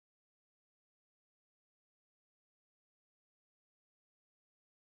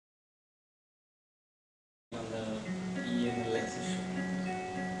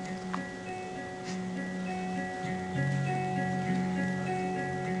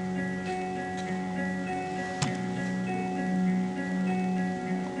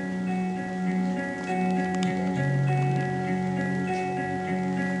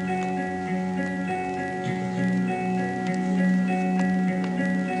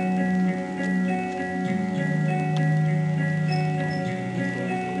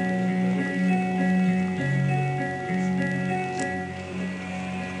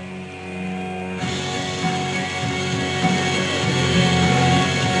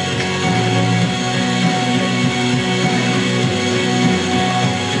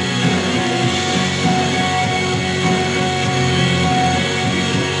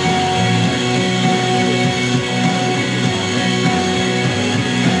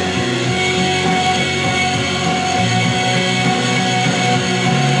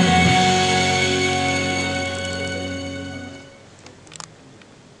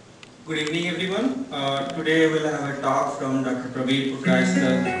talk from Dr. Prabir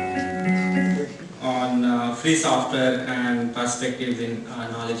Purkayastha on free software and perspectives in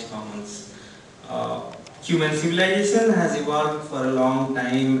knowledge commons. Human civilization has evolved for a long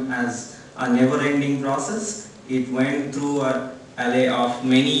time as a never-ending process. It went through an array of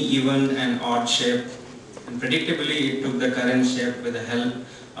many even and odd shapes, and predictably it took the current shape with the help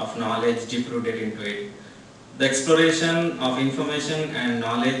of knowledge deep-rooted into it. The exploration of information and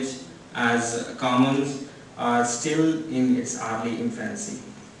knowledge as commons are still in its early infancy.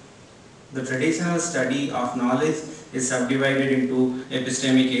 The traditional study of knowledge is subdivided into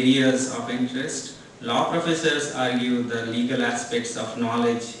epistemic areas of interest. Law professors argue the legal aspects of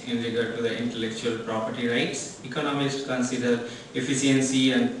knowledge in regard to the intellectual property rights. Economists consider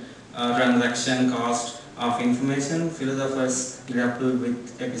efficiency and transaction cost of information. Philosophers grapple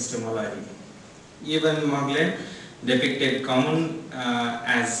with epistemology. Even Magellan depicted common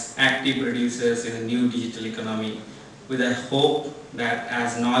as active producers in a new digital economy, with a hope that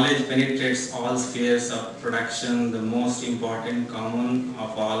as knowledge penetrates all spheres of production, the most important common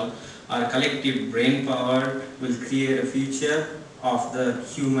of all, our collective brain power, will create a future of the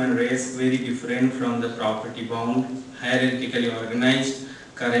human race very different from the property-bound, hierarchically organized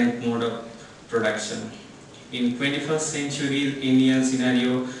current mode of production. In 21st century Indian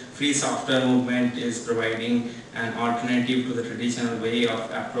scenario, free software movement is providing an alternative to the traditional way of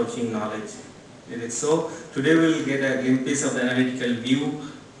approaching knowledge. It is so. Today we will get a glimpse of the analytical view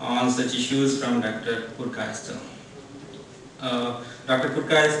on such issues from Dr. Purkayastha. Dr.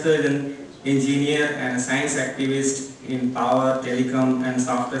 Purkayastha is an engineer and science activist in power, telecom and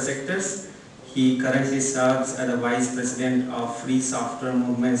software sectors. He currently serves as the Vice President of Free Software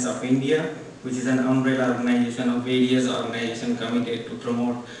Movements of India, which is an umbrella organization of various organizations committed to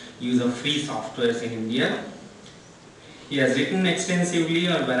promote use of free softwares in India. He has written extensively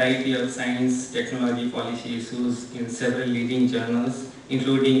on a variety of science, technology, policy issues in several leading journals,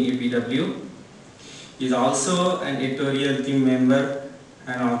 including EPW. He is also an editorial team member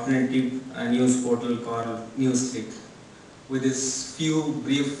and alternative news portal called NewsClick. With this few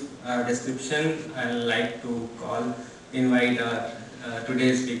brief description, I would like to invite our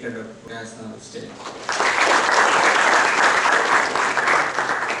today's speaker, Dr. Purkayastha, on the stage.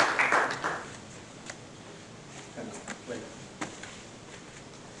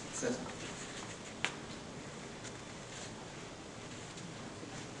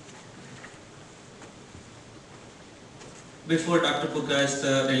 Before Dr.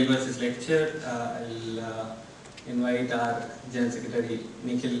 Purkayastha delivers his lecture, I'll invite our General Secretary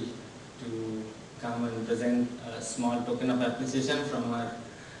Nikhil to come and present a small token of appreciation from our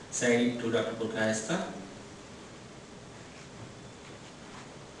side to Dr. Purkayastha.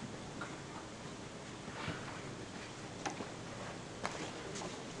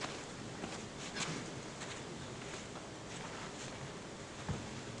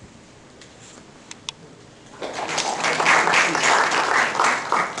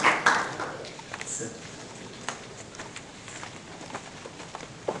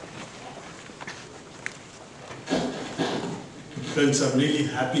 Friends, I'm really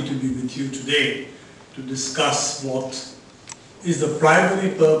happy to be with you today to discuss what is the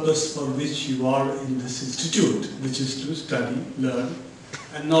primary purpose for which you are in this institute, which is to study, learn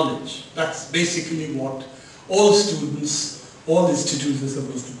and knowledge. That's basically what all students, all institutes are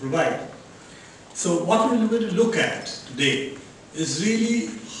supposed to provide. So what we're going to look at today is really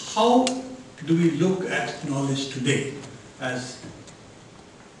how do we look at knowledge today. As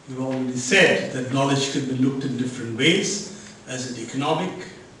we've already said, that knowledge can be looked in different ways. As an economic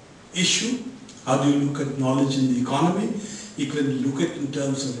issue, how do you look at knowledge in the economy? You can look at it in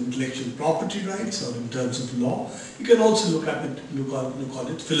terms of intellectual property rights or in terms of law. You can also look at it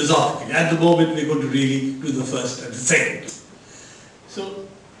philosophically. At the moment, we're going to really do the first and the second. So,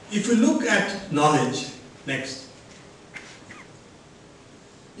 if you look at knowledge, next.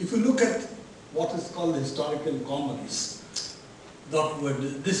 If you look at what is called the historical commons,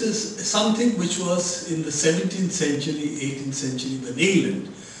 this is something which was in the 17th century, 18th century when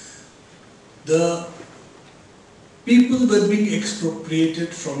England, the people were being expropriated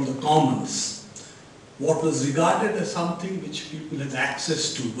from the commons. What was regarded as something which people had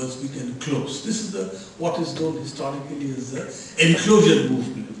access to was being enclosed. This is what is known historically as the enclosure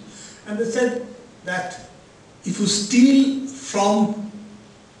movement. And they said that if you steal from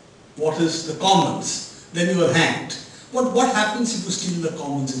what is the commons, then you are hanged. What happens if you steal the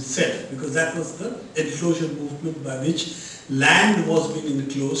commons itself? Because that was the enclosure movement by which land was being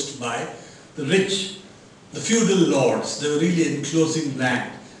enclosed by the rich, the feudal lords. They were really enclosing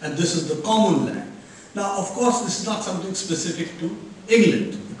land, and this is the common land. Now, of course, this is not something specific to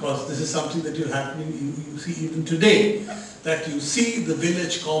England, because this is something that is happening, you see even today, that you see the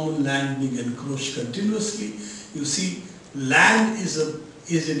village common land being encroached continuously. You see land is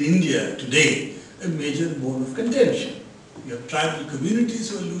in India today a major bone of contention. You have tribal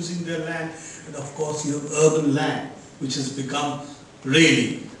communities who are losing their land, and of course you have urban land, which has become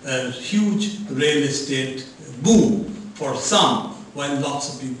really a huge real estate boom for some, while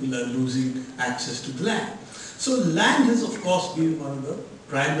lots of people are losing access to the land. So land has of course been one of the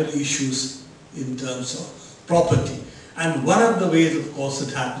primary issues in terms of property. And one of the ways of course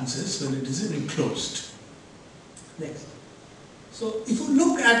it happens is when it is enclosed. Next. So if you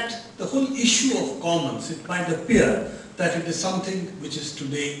look at the whole issue of commons, it might appear that it is something which is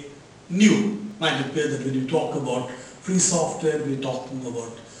today new. It might appear that when you talk about free software, we're talking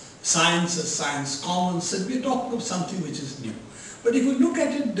about science as science commons, and we're talking of something which is new. But if you look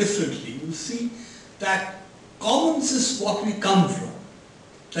at it differently, you'll see that commons is what we come from.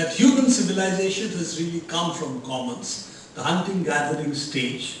 That human civilization has really come from commons. The hunting-gathering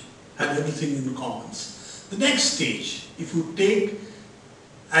stage had everything in commons. The next stage, if you take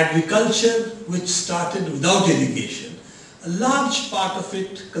agriculture, which started without irrigation, a large part of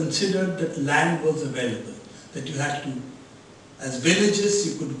it considered that land was available, that you had to, as villages,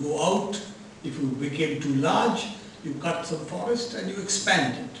 you could go out. If you became too large, you cut some forest and you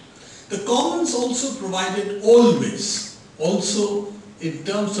expanded. The commons also provided also in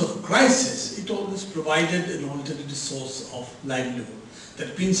terms of crisis, it always provided an alternative source of livelihood.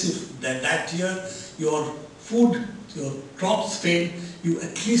 That means if that year your food, your crops failed, you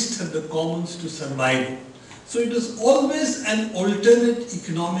at least had the commons to survive. So it was always an alternate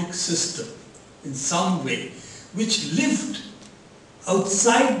economic system in some way, which lived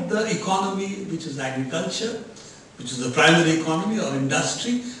outside the economy, which is agriculture, which is the primary economy or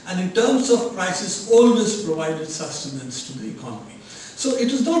industry, and in terms of crisis always provided sustenance to the economy. So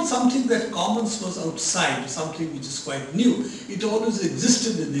it was not something that commons was outside, something which is quite new. It always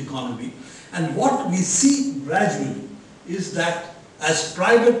existed in the economy. And what we see gradually is that as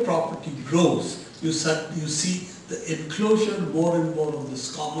private property grows, you see the enclosure more and more of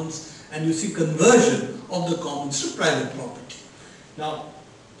this commons, and you see conversion of the commons to private property. Now,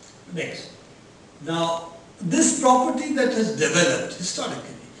 next. Now, this property that has developed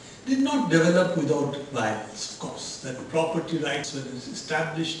historically did not develop without violence, of course. That property rights were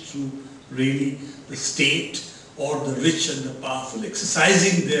established through really the state or the rich and the powerful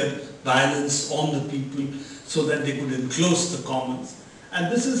exercising their violence on the people so that they could enclose the commons.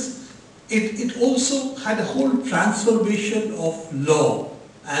 And this is, it also had a whole transformation of law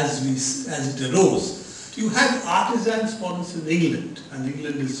as it arose. You had artisans, for instance, in England, and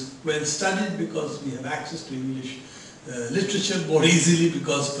England is well studied because we have access to English literature more easily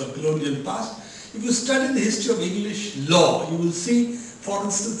because of our colonial past. If you study the history of English law, you will see, for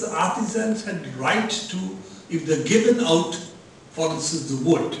instance, the artisans had right to, if they're given out, for instance, the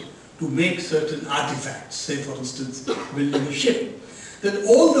wood, to make certain artifacts, say for instance, building a ship, then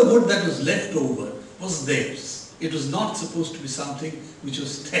all the wood that was left over was theirs. It was not supposed to be something which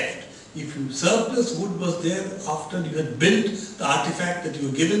was theft. If you surplus wood was there after you had built the artifact that you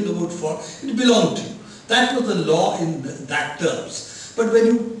were given the wood for, it belonged to you. That was the law in that terms. But when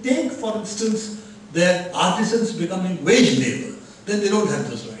you take, for instance, their artisans becoming wage labor, then they don't have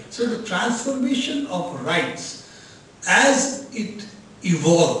those rights. So the transformation of rights as it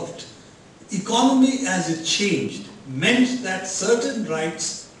evolved, economy as it changed, meant that certain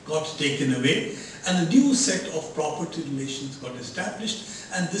rights got taken away and a new set of property relations got established,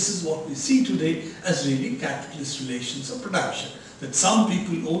 and this is what we see today as really capitalist relations of production. That some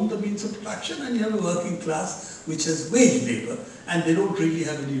people own the means of production and you have a working class which has wage labor, and they don't really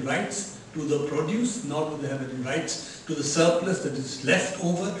have any rights to the produce, nor do they have any rights to the surplus that is left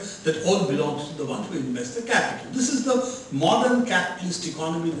over, that all belongs to the one who invests the capital. This is the modern capitalist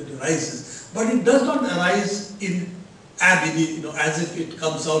economy that arises, but it does not arise in as if it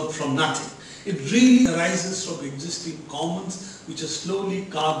comes out from nothing. It really arises from existing commons which are slowly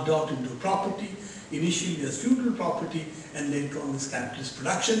carved out into property, initially as feudal property and later on as capitalist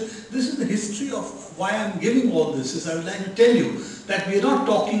production. This is the history of why I am giving all this. Is I would like to tell you that we are not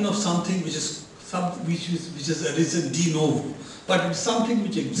talking of something which has arisen de novo, but it's something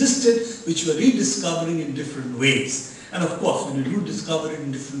which existed, which we are rediscovering in different ways. And of course, when we do discover it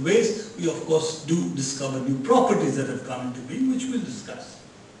in different ways, we of course do discover new properties that have come into being, which we'll discuss.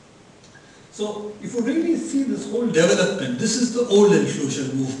 So, if you really see this whole development, this is the old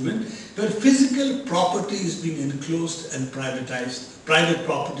enclosure movement, where physical property is being enclosed and privatized, private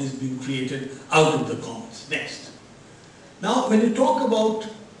property is being created out of the commons. Next. Now, when you talk about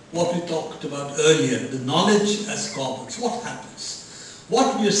what we talked about earlier, the knowledge as commons, what happens?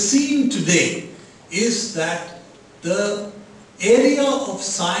 what we are seeing today is that the area of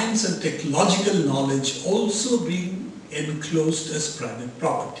science and technological knowledge also being enclosed as private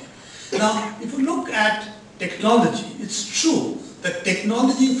property. Now, if you look at technology, it's true that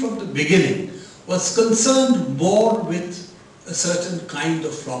technology from the beginning was concerned more with a certain kind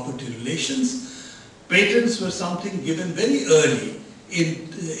of property relations. Patents were something given very early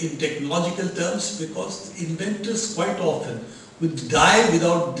in technological terms because inventors quite often would die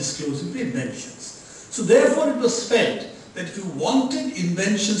without disclosing the inventions. So therefore it was felt that if you wanted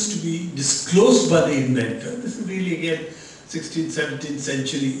inventions to be disclosed by the inventor, this is really again 16th, 17th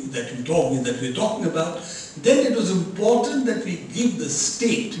century that we're talking about, then it was important that we give the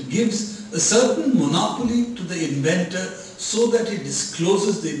state gives a certain monopoly to the inventor so that he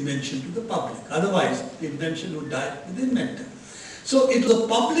discloses the invention to the public. Otherwise, the invention would die with the inventor. So it was a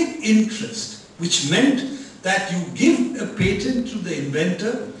public interest, which meant that you give a patent to the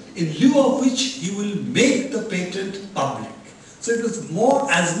inventor in lieu of which he will make the patent public. So it was more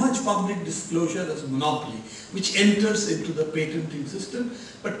as much public disclosure as a monopoly, which enters into the patenting system.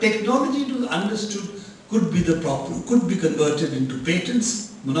 But technology, it was understood, could be converted into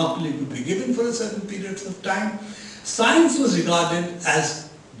patents. Monopoly could be given for a certain period of time. Science was regarded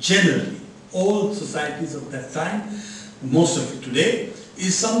as generally, all societies of that time, most of it today,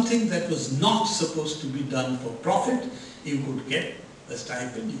 is something that was not supposed to be done for profit. You could get a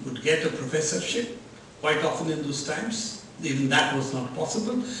stipend, you could get a professorship. Quite often in those times, even that was not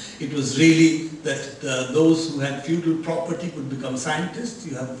possible. It was really that those who had feudal property could become scientists.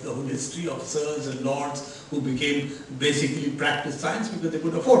 You have the whole history of sirs and lords who became basically practiced science because they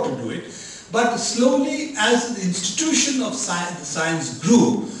could afford to do it. But slowly, as the institution of science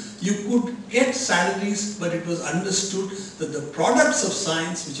grew, you could get salaries, but it was understood that the products of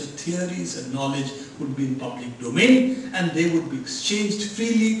science, which are theories and knowledge, would be in public domain and they would be exchanged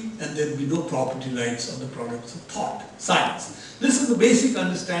freely and there would be no property rights on the products of thought, science. This is the basic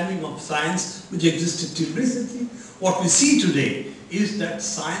understanding of science which existed till recently. What we see today is that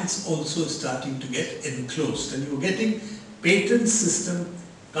science also is starting to get enclosed and you're getting patent system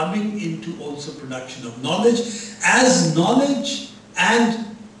coming into also production of knowledge. As knowledge and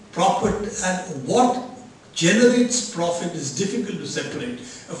profit and what generates profit is difficult to separate.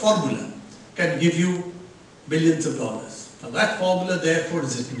 A formula can give you billions of dollars. Now that formula therefore,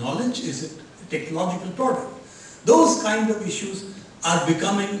 is it knowledge? Is it a technological product? Those kind of issues are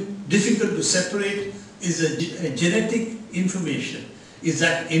becoming difficult to separate. Is a genetic information? Is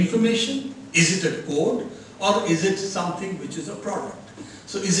that information? Is it a code? Or is it something which is a product?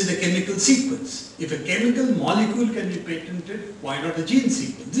 So is it a chemical sequence? If a chemical molecule can be patented, why not a gene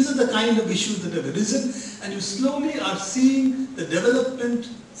sequence? These are the kind of issues that have arisen and you slowly are seeing the development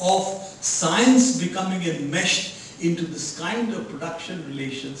of science becoming enmeshed into this kind of production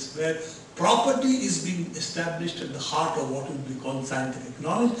relations where property is being established at the heart of what would be called scientific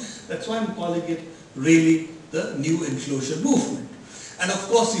knowledge. That's why I'm calling it really the new enclosure movement. And of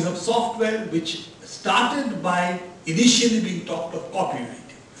course you have software which started by initially being talked of copywriting.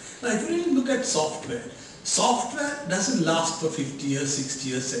 Now if you really look at software, software doesn't last for 50 years, 60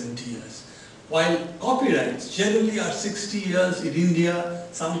 years, 70 years. While copyrights generally are 60 years in India,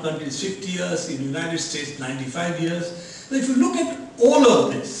 some countries 50 years, in the United States 95 years. Now if you look at all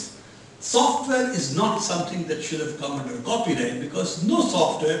of this, software is not something that should have come under copyright because no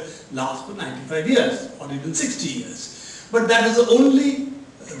software lasts for 95 years or even 60 years. But that is the only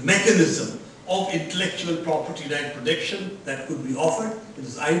mechanism of intellectual property right protection that could be offered. It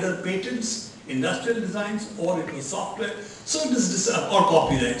is either patents, industrial designs, or it was software. So it is or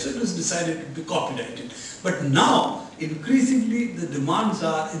copyright. So it was decided to be copyrighted. But now, increasingly, the demands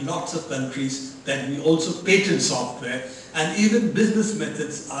are in lots of countries that we also patent software, and even business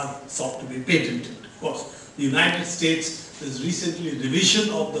methods are sought to be patented. Of course, the United States, there's recently a revision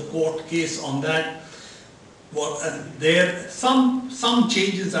of the court case on that. There some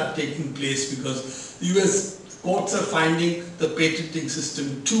changes are taking place because the US courts are finding the patenting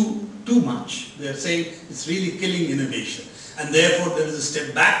system too much. They are saying it's really killing innovation and therefore there is a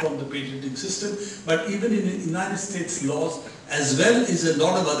step back from the patenting system. But even in the United States laws as well as a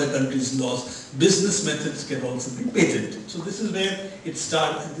lot of other countries' laws, business methods can also be patented. So this is where it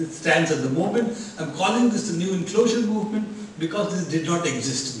stands at the moment. I'm calling this the new enclosure movement because this did not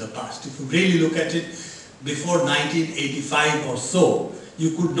exist in the past. If you really look at it, before 1985 or so,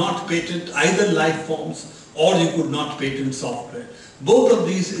 you could not patent either life forms or you could not patent software. Both of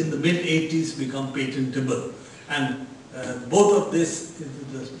these in the mid-80s become patentable. And both of this,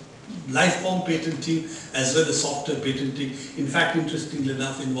 the life form patenting as well as software patenting, in fact, interestingly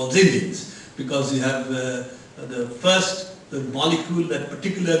enough, involves Indians because you have the first the molecule, that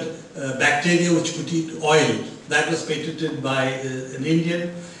particular bacteria which could eat oil, that was patented by an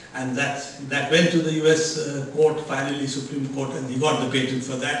Indian, and that went to the US court, finally Supreme Court, and he got the patent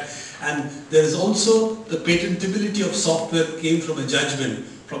for that. And there is also the patentability of software came from a judgment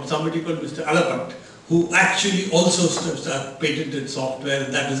from somebody called Mr. Alapat, who actually also patented software,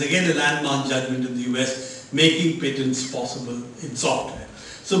 and that was again a landmark judgment in the US, making patents possible in software.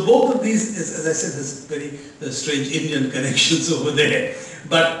 So both of these, as I said, has very strange Indian connections over there.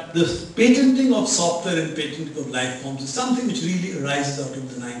 But the patenting of software and patenting of life forms is something which really arises out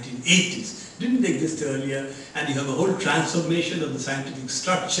of the 1980s. Didn't exist earlier, and you have a whole transformation of the scientific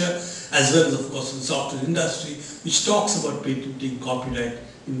structure, as well as, of course, the software industry, which talks about patenting copyright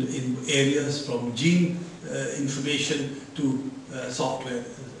in areas from gene information to software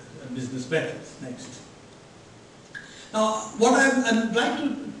business methods. Next. Now, what I'd like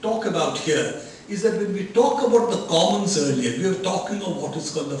to talk about here is that when we talk about the commons earlier, we were talking of what is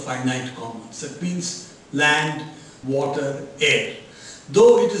called the finite commons. That means land, water, air.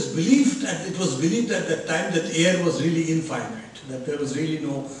 Though it is believed, and it was believed at that time, that air was really infinite, that there was really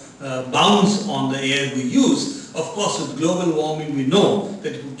no bounds on the air we use. Of course, with global warming, we know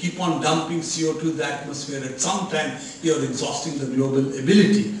that if we keep on dumping CO2 to the atmosphere, at some time you are exhausting the global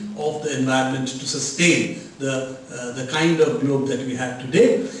ability of the environment to sustain the kind of globe that we have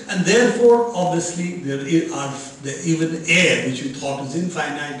today. And therefore, obviously, there are even air, which we thought is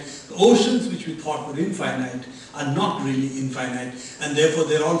infinite, the oceans, which we thought were infinite, are not really infinite, and therefore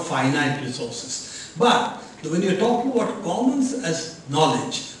they're all finite resources. But when you're talking about commons as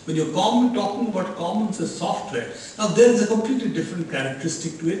knowledge, when you're talking about commons as software, now there is a completely different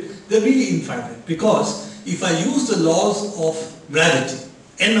characteristic to it. They're really infinite, because if I use the laws of gravity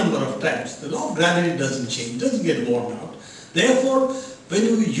n number of times, the law of gravity doesn't change, doesn't get worn out. Therefore, when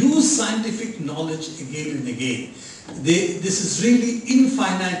you use scientific knowledge again and again, this is really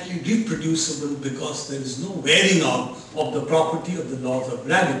infinitely reproducible, because there is no wearing out of the property of the laws of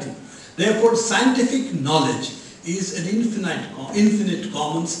gravity. Therefore, scientific knowledge is an infinite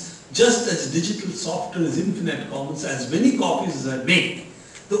commons, just as digital software is infinite commons. As many copies as I make,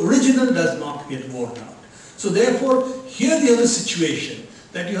 the original does not get worn out. So therefore, here you have a situation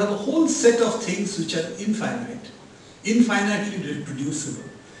that you have a whole set of things which are infinite, infinitely reproducible,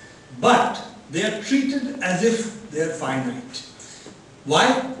 but they are treated as if they are finite.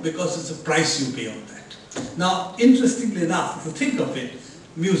 Why? Because it's a price you pay on that. Now, interestingly enough, if you think of it,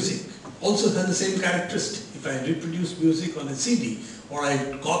 music also has the same characteristic. If I reproduce music on a CD, or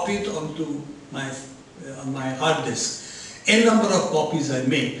I copy it onto on my hard disk, n number of copies I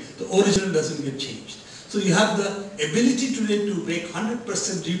make, the original doesn't get changed. So you have the ability today to make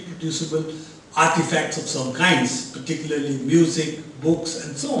 100% reproducible artifacts of some kinds, particularly music, books,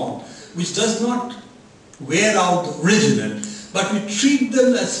 and so on, which does not wear out the original, but we treat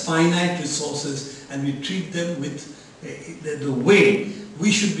them as finite resources, and we treat them with the way we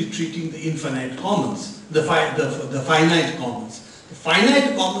should be treating the infinite commons, the finite commons. The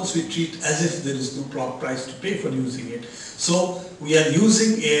finite commons we treat as if there is no price to pay for using it. So we are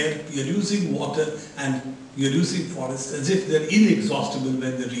using air, we are using water, and we are using forests as if they are inexhaustible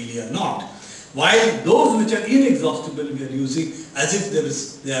when they really are not. While those which are inexhaustible we are using as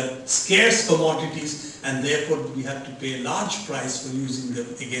if they are scarce commodities, and therefore we have to pay a large price for using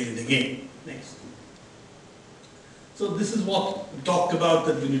them again and again. Next. So this is what we talked about,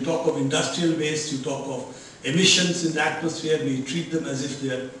 that when you talk of industrial waste, you talk of emissions in the atmosphere, we treat them as if they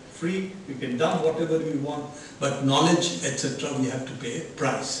are free, we can dump whatever we want, but knowledge, etc., we have to pay a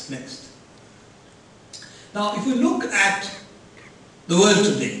price. Next. Now, if you look at the world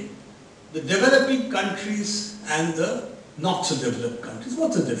today, the developing countries and the not so developed countries,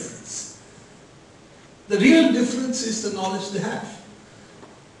 what's the difference? The real difference is the knowledge they have.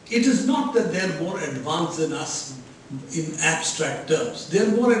 It is not that they are more advanced than us in abstract terms. They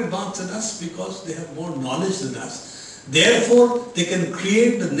are more advanced than us because they have more knowledge than us. Therefore, they can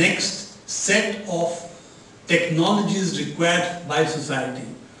create the next set of technologies required by society.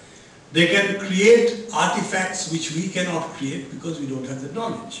 They can create artifacts which we cannot create because we don't have the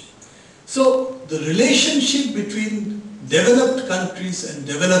knowledge. So, the relationship between developed countries and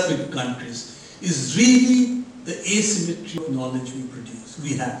developing countries is really the asymmetry of knowledge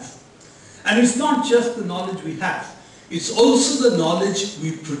we have. And it's not just the knowledge we have, it's also the knowledge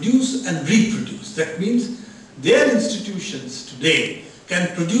we produce and reproduce. That means their institutions today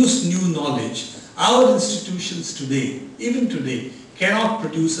can produce new knowledge. Our institutions today, even today, cannot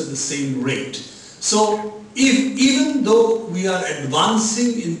produce at the same rate. So, even though we are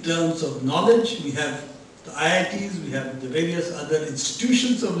advancing in terms of knowledge, we have the IITs, we have the various other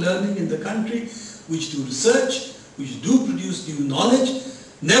institutions of learning in the country which do research, which do produce new knowledge.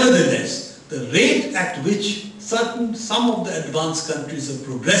 Nevertheless, the rate at which some of the advanced countries are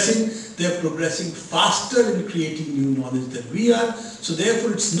progressing, they are progressing faster in creating new knowledge than we are. So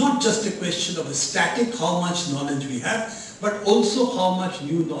therefore, it's not just a question of a static, how much knowledge we have, but also how much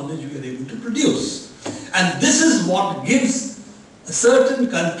new knowledge we are able to produce. And this is what gives certain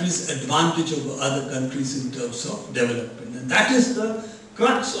countries advantage over other countries in terms of development. And that is the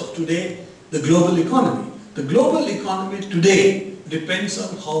crux of today, the global economy. The global economy today depends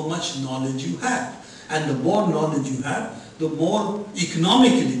on how much knowledge you have. And the more knowledge you have, the more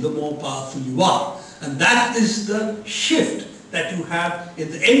economically, the more powerful you are. And that is the shift that you have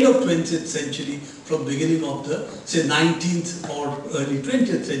in the end of 20th century from beginning of the, say, 19th or early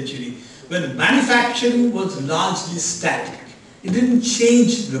 20th century, when manufacturing was largely static. It didn't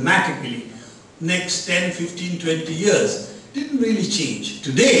change dramatically. Next 10, 15, 20 years, it didn't really change.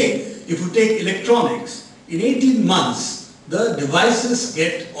 Today, if you take electronics, in 18 months, the devices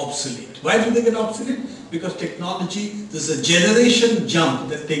get obsolete. Why do they get obsolete? Because technology, there's a generation jump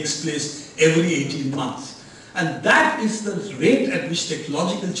that takes place every 18 months. And that is the rate at which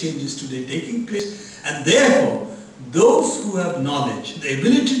technological change is today taking place. And therefore, those who have knowledge, the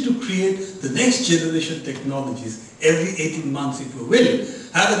ability to create the next generation technologies every 18 months, if you will,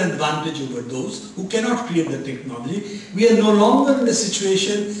 have an advantage over those who cannot create the technology. We are no longer in a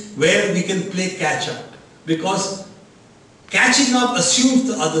situation where we can play catch up, because catching up assumes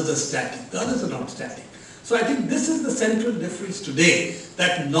the others are static. The others are not static. So I think this is the central difference today,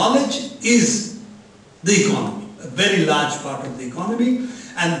 that knowledge is the economy, a very large part of the economy,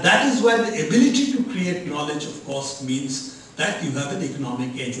 and that is why the ability to create knowledge, of course, means that you have an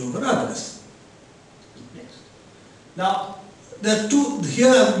economic edge over others. Next. Now, there are two, here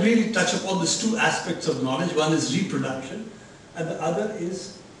I will really touch upon these two aspects of knowledge. One is reproduction, and the other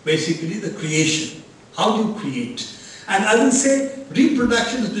is basically the creation. How do you create? And I will say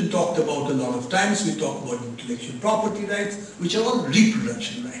reproduction has been talked about a lot of times. We talk about intellectual property rights, which are all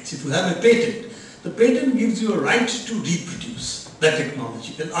reproduction rights. If you have a patent, the patent gives you a right to reproduce that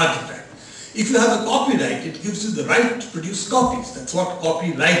technology, an artifact. If you have a copyright, it gives you the right to produce copies. That's what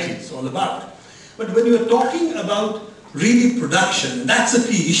copyright is all about. But when you are talking about really production, and that's a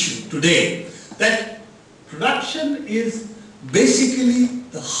key issue today, that production is basically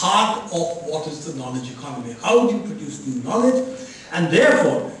the heart of what is the knowledge economy. How do you produce new knowledge? And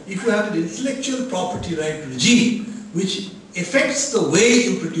therefore, if you have an intellectual property right regime which affects the way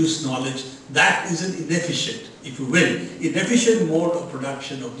you produce knowledge, that is an inefficient, if you will, inefficient mode of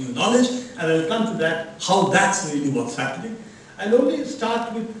production of new knowledge. And I'll come to that, how that's really what's happening. I'll only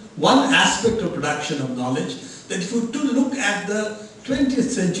start with one aspect of production of knowledge, that if you look at the 20th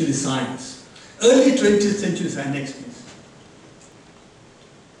century science, early 20th century science, next please.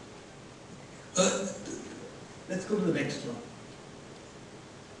 Let's go to the next one.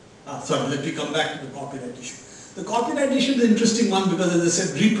 Sorry, let me come back to the copyright issue. The copyright issue is an interesting one because, as I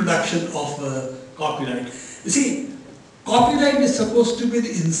said, reproduction of copyright. You see, copyright is supposed to be the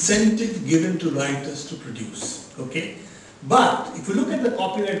incentive given to writers to produce, okay? But if you look at the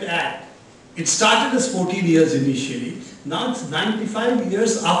Copyright Act, it started as 14 years initially. Now it's 95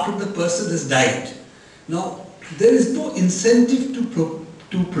 years after the person has died. Now, there is no incentive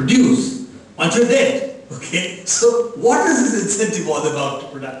to produce once you're dead. Okay, so what is this incentive all about to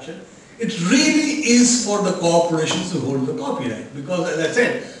production? It really is for the corporations who hold the copyright, because, as I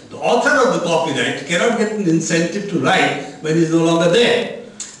said, the author of the copyright cannot get an incentive to write when he's no longer there.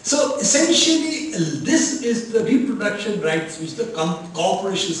 So essentially, this is the reproduction rights which the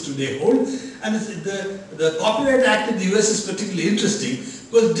corporations today hold, and the Copyright Act in the US is particularly interesting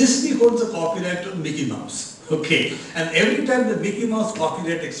because Disney holds the copyright on Mickey Mouse. Okay, and every time the Mickey Mouse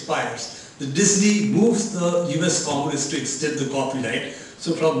copyright expires, the Disney moves the US Congress to extend the copyright.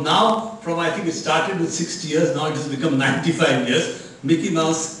 So from I think it started with 60 years, now it has become 95 years. Mickey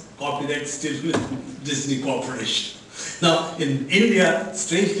Mouse copyright still with Disney Corporation. Now in India,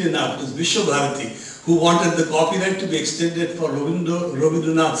 strangely enough, it was Vishwa Bharati who wanted the copyright to be extended for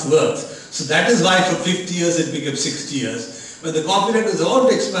Rabindranath's works. So that is why for 50 years it became 60 years. When the copyright was about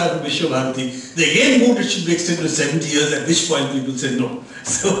to expire for Vishwa Bharati, they again moved it should be extended to 70 years, at which point people said no.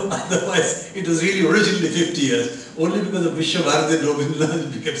 So otherwise it was really originally 50 years. Only because of Vishwa Bharati and Rabindranath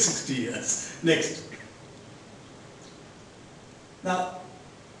it became 60 years. Next. Now,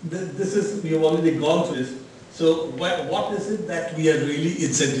 this is, we have already gone through this. So what is it that we are really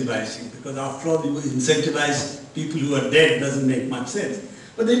incentivizing? Because after all, you incentivize people who are dead doesn't make much sense.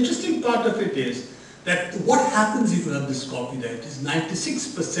 But the interesting part of it is that what happens if you have this copyright is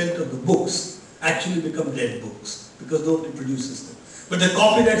 96% of the books actually become dead books because nobody produces them. But the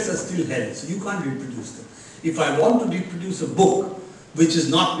copyrights are still held, so you can't reproduce them. If I want to reproduce a book which is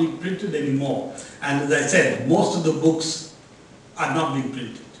not being printed anymore, and as I said, most of the books are not being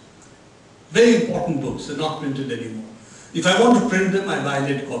printed. Very important books are not printed anymore. If I want to print them, I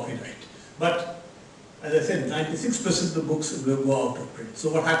violate copyright. But as I said, 96% of the books will go out of print. So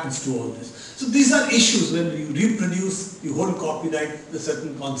what happens to all this? So these are issues when you reproduce, you hold copyright, there's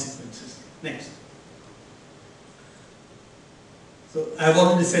certain consequences. Next. So I've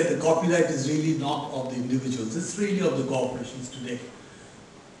already said the copyright is really not of the individuals, it's really of the corporations today.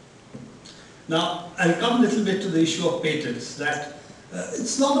 Now, I'll come a little bit to the issue of patents. That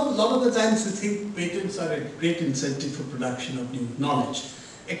it's a lot of the times we think patents are a great incentive for production of new knowledge.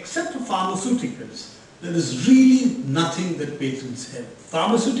 Except for pharmaceuticals, there is really nothing that patents help.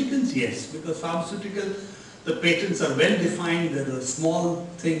 Pharmaceuticals, yes, because the patents are well defined, they're a small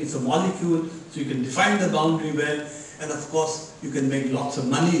thing, it's a molecule, so you can define the boundary well, and of course you can make lots of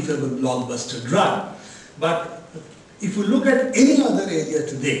money if you have a blockbuster drug. But if you look at any other area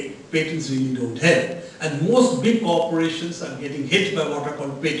today, patents really don't help. And most big corporations are getting hit by what are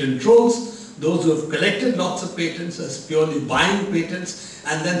called patent trolls. Those who have collected lots of patents are purely buying patents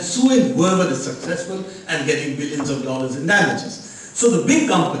and then suing whoever is successful and getting billions of dollars in damages. So the big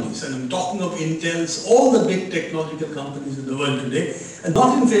companies, and I'm talking of Intel's, all the big technological companies in the world today, are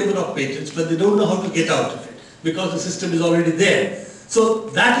not in favor of patents, but they don't know how to get out of it because the system is already there. So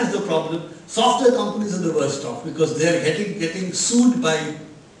that is the problem. Software companies are the worst off because they're getting sued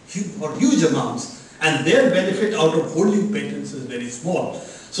for huge amounts, and their benefit out of holding patents is very small.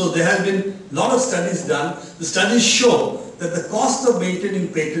 So there have been a lot of studies done. The studies show that the cost of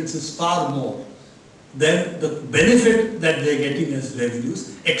maintaining patents is far more than the benefit that they're getting as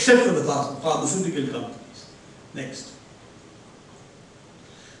revenues, except for the pharmaceutical companies. Next.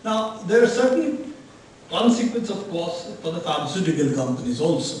 Now, there are certain consequences, of course, for the pharmaceutical companies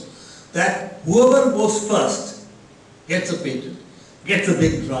also, that whoever goes first gets a patent, gets a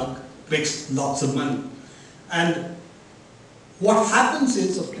big drug, makes lots of money. And what happens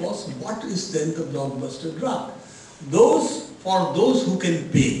is, of course, what is then the blockbuster drug? For those who can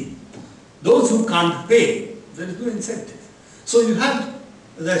pay. Those who can't pay, there is no incentive. So you had,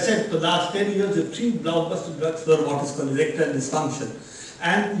 as I said, for the last 10 years, the 3 blockbuster drugs were what is called erectile dysfunction.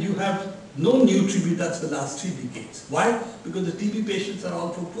 And you have no new TB drugs for the last 3 decades. Why? Because the TB patients are all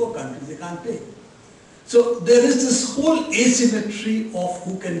from poor countries, they can't pay. So there is this whole asymmetry of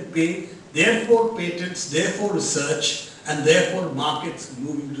who can pay, therefore patents, therefore research, and therefore markets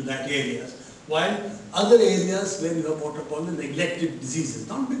moving to that areas. While other areas where you have what are called the neglected diseases,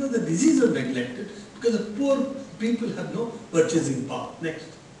 not because the diseases are neglected, because the poor people have no purchasing power. Next.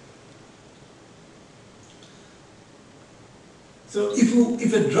 So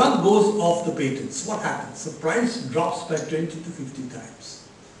if a drug goes off the patents, what happens? The price drops by 20 to 50 times.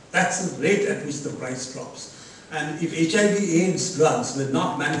 That's the rate at which the price drops. And if HIV/AIDS drugs were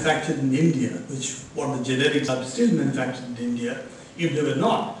not manufactured in India, which what the generics are still manufactured in India, if they were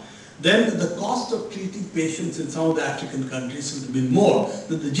not, then the cost of treating patients in some of the African countries would have been more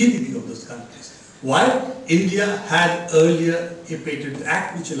than the GDP of those countries. While India had earlier a patent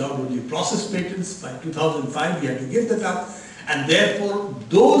act which allowed only process patents, by 2005 we had to give that up, and therefore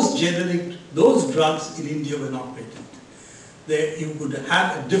those drugs in India were not patented. You could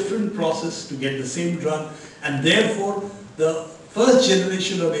have a different process to get the same drug, and therefore the first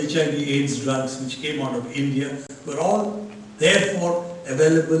generation of HIV/AIDS drugs which came out of India were all therefore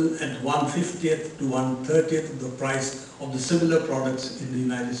available at 1/50th to 1/30th of the price of the similar products in the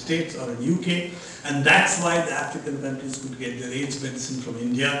United States or in UK, and that's why the African countries could get their AIDS medicine from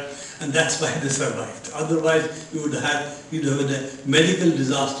India, and that's why they survived. Otherwise you'd have had a medical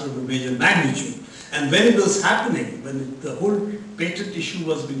disaster of a major magnitude. And when it was happening, when the whole patent issue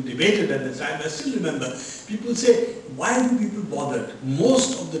was being debated at the time, I still remember, people say, why do people bother?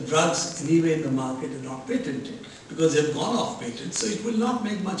 Most of the drugs anyway in the market are not patented because they've gone off patent, so it will not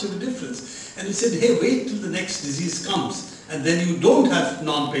make much of a difference. And he said, hey, wait till the next disease comes, and then you don't have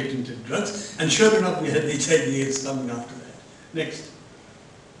non-patented drugs. And sure enough, we had HIV/AIDS coming after that. Next.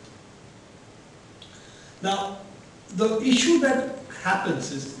 Now, the issue that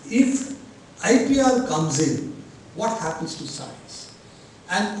happens is, if IPR comes in, what happens to science?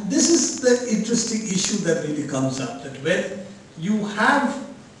 And this is the interesting issue that really comes up, that when you have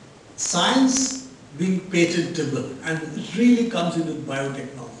science being patentable, and it really comes into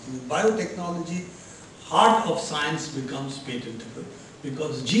biotechnology. With biotechnology, heart of science becomes patentable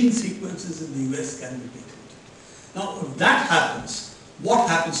because gene sequences in the US can be patented. Now, if that happens, what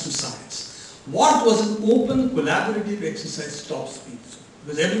happens to science? What was an open collaborative exercise stops being so,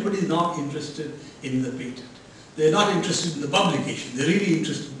 because everybody is now interested in the patent. They're not interested in the publication, they're really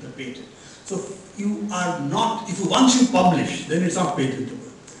interested in the patent. So you are not, once you publish, then it's not patentable.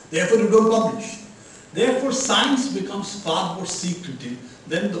 Therefore you don't publish. Therefore science becomes far more secretive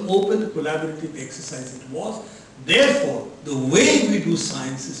than the open collaborative exercise it was. Therefore the way we do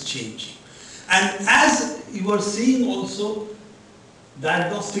science is changing. And as you are seeing also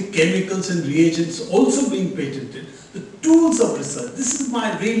diagnostic chemicals and reagents also being patented, the tools of research, this is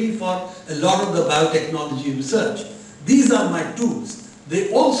my really for a lot of the biotechnology research. These are my tools.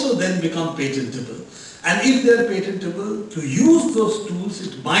 They also then become patentable. And if they are patentable, to use those tools,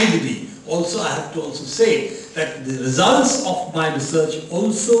 it might be. Also, I have to also say that the results of my research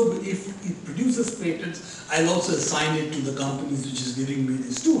also, if it produces patents, I'll also assign it to the companies which is giving me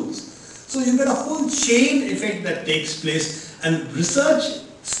these tools. So you get a whole chain effect that takes place, and research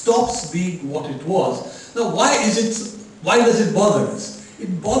stops being what it was. Now, why does it bother us?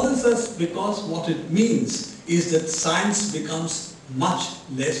 It bothers us because what it means is that science becomes much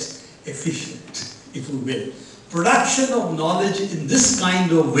less efficient, if you will. Production of knowledge in this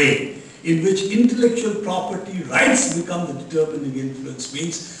kind of way, in which intellectual property rights become the determining influence,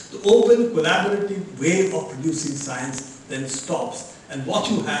 means the open collaborative way of producing science then stops. And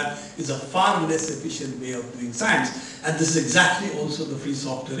what you have is a far less efficient way of doing science. And this is exactly also the free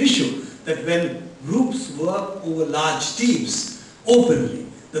software issue, that when groups work over large teams openly,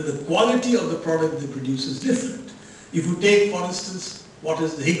 then the quality of the product they produce is different. If you take, for instance, what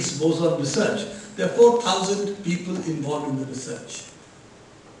is the Higgs boson research, there are 4,000 people involved in the research.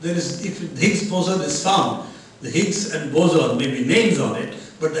 If the Higgs boson is found, the Higgs and boson may be names on it,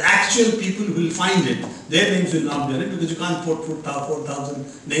 but the actual people who will find it, their names will not be on it, because you can't put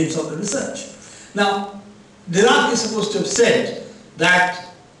 4,000 names on the research. Now, Dirac is supposed to have said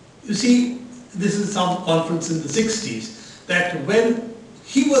that, you see, this is some conference in the 60s, that when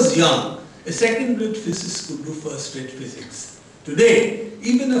he was young, a second-rate physicist could do first-rate physics. Today,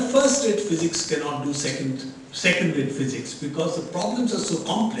 even a first-rate physics cannot do second-rate physics, because the problems are so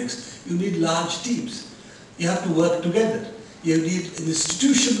complex, you need large teams. You have to work together. You need an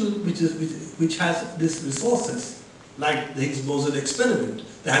institutional which has these resources, like the Higgs boson experiment,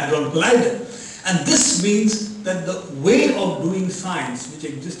 the Hadron Collider. And this means that the way of doing science, which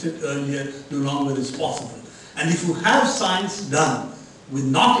existed earlier, no longer is possible. And if you have science done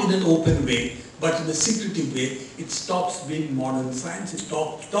not in an open way, but in a secretive way, it stops being modern science. It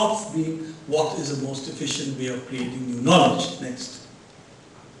stops being what is the most efficient way of creating new knowledge. Next.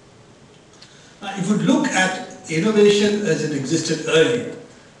 Now, if you look at innovation as it existed earlier,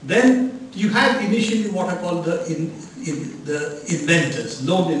 then you had initially what I call the inventors,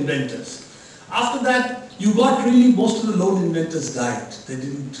 lone inventors. After that, you got really most of the lone inventors died. They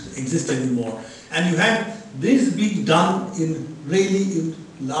didn't exist anymore. And you had this being done in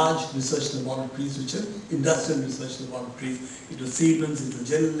large research laboratories, which are industrial research laboratories. It was Siemens, it was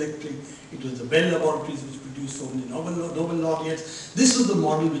General Electric, it was the Bell laboratories which produced so many Nobel laureates. This was the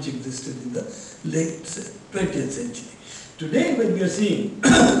model which existed in the late 20th century. Today, when we are seeing,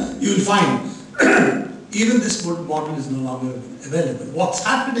 you will find even this model is no longer available. What's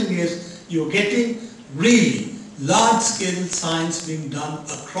happening is you're getting really large-scale science being done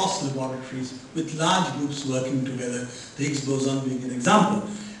across laboratories with large groups working together, the Higgs boson being an example.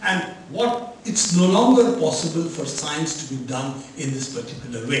 And it's no longer possible for science to be done in this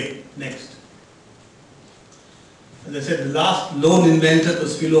particular way. Next. As I said, the last lone inventor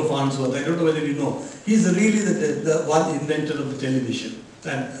was Philo Farnsworth. I don't know whether you know. He's really the one inventor of the television.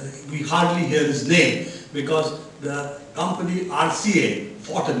 And we hardly hear his name because the company RCA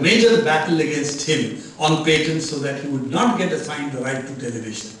fought a major battle against him on patents so that he would not get assigned the right to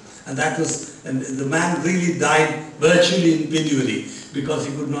television. And the man really died virtually in penury because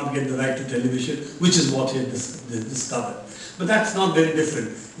he could not get the right to television, which is what he had discovered. But that's not very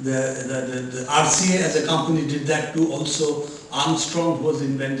different. The RCA as a company did that too. Also, Armstrong, who was the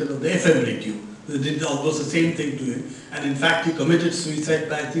inventor of the FM radio, they did almost the same thing to him. And in fact, he committed suicide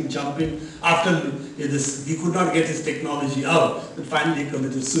by, I think, jumping after he could not get his technology out. But finally, he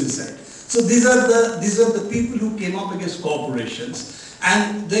committed suicide. So these are the people who came up against corporations,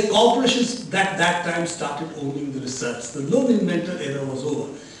 and the corporations that time started owning the research. The lone inventor era was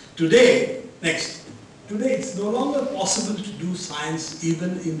over. Today, it's no longer possible to do science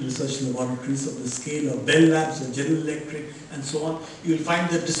even in research laboratories of the scale of Bell Labs or General Electric and so on. You will find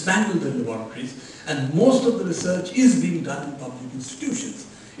they've dismantled the laboratories, and most of the research is being done in public institutions.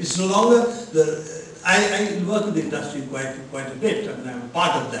 It's no longer I work with the industry quite a bit, and I'm a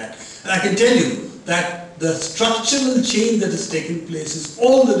part of that. And I can tell you that the structural change that is taking place is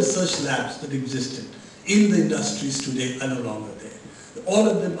all the research labs that existed in the industries today are no longer there. All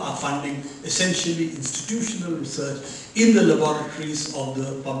of them are funding essentially institutional research in the laboratories of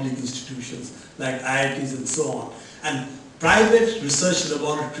the public institutions like IITs and so on. And private research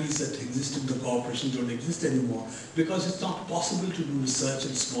laboratories that exist in the corporations don't exist anymore because it's not possible to do research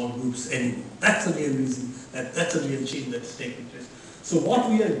in small groups anymore. That's the real reason, that's a real change that's taking place. So what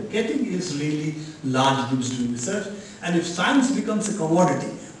we are getting is really large groups doing research, and if science becomes a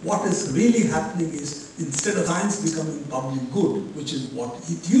commodity, what is really happening is instead of science becoming public good, which is what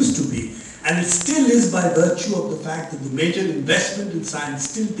it used to be, and it still is by virtue of the fact that the major investment in science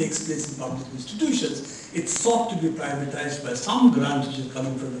still takes place in public institutions, it's sought to be privatized by some grants which is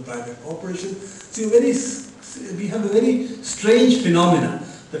coming from the private corporation. So we have a very strange phenomenon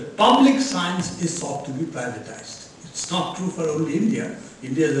that public science is sought to be privatized. It's not true for only India.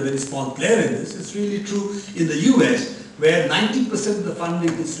 India is a very small player in this. It's really true in the US, where 90% of the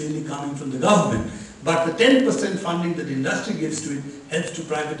funding is really coming from the government. But the 10% funding that industry gives to it helps to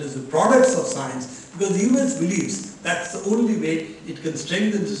privatize the products of science, because the US believes that's the only way it can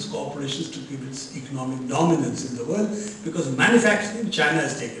strengthen its corporations to keep its economic dominance in the world, because manufacturing, China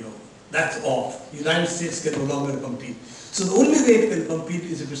has taken over. That's off. The United States can no longer compete. So the only way it can compete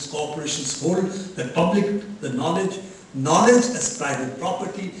is if its corporations hold the public, the knowledge as private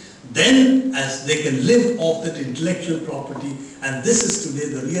property, then as they can live off that intellectual property, and this is today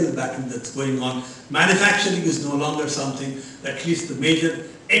the real battle that's going on. Manufacturing is no longer something that at least the major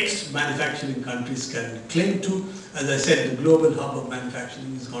ex-manufacturing countries can claim to. As I said, the global hub of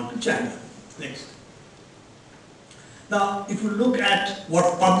manufacturing has gone to China. Next. Now, if you look at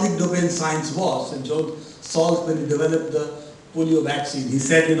what public domain science was, and John Salk, when he developed the polio vaccine, he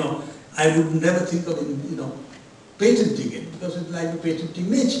said, I would never think of, patenting it, because it's like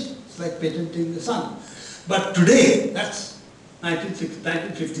patenting nature. It's like patenting the sun. But today, that's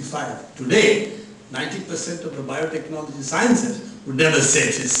 1955. Today, 90% of the biotechnology sciences would never say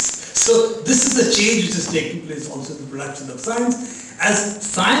this. So this is a change which is taking place also in the production of science. As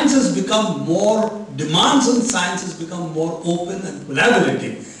science has become more, demands on science has become more open and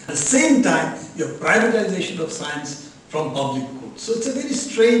collaborative. At the same time, you have privatization of science from public good. So it's a very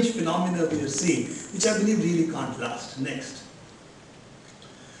strange phenomenon we are seeing, which I believe really can't last. Next.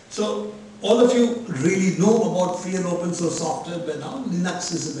 So all of you really know about free and open source software by now.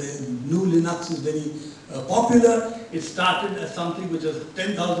 GNU Linux is very popular. It started as something which was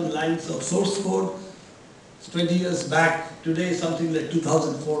 10,000 lines of source code 20 years back. Today something like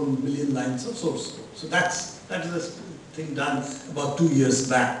 2,004 million lines of source code. So that is a thing done about 2 years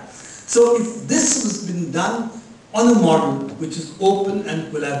back. So if this has been done on a model which is open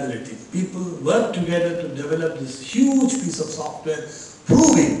and collaborative, people work together to develop this huge piece of software,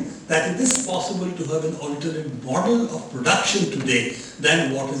 proving that it is possible to have an alternate model of production today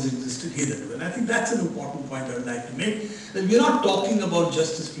than what has existed hitherto. And I think that's an important point I would like to make, that we are not talking about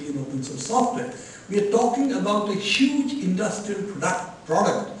just this free and open source software. We are talking about a huge industrial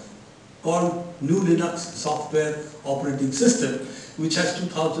product called GNU Linux software operating system, which has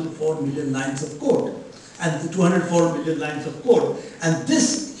 2,004 million lines of code, and 204 million lines of code. And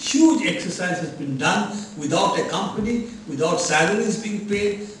this huge exercise has been done without a company, without salaries being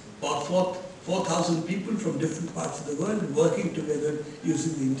paid, about 4,000 people from different parts of the world working together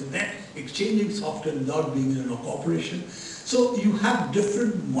using the internet, exchanging software without being in a corporation. So you have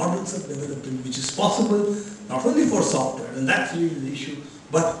different models of development which is possible, not only for software, and that's really the issue,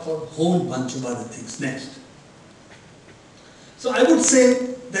 but for a whole bunch of other things. Next. So I would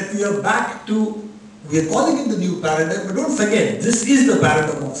say that we are back to, we are calling it the new paradigm, but don't forget, this is the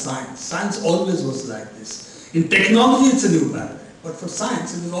paradigm of science. Science always was like this. In technology, it's a new paradigm, but for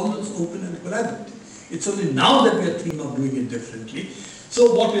science, it is always open and collaborative. It's only now that we are thinking of doing it differently.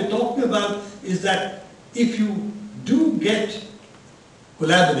 So what we're talking about is that if you do get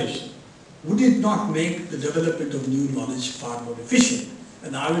collaboration, would it not make the development of new knowledge far more efficient?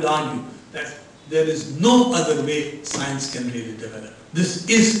 And I would argue that there is no other way science can really develop. This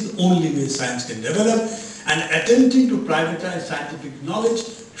is the only way science can develop, and attempting to privatize scientific knowledge,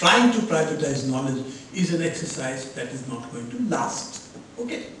 trying to privatize knowledge, is an exercise that is not going to last.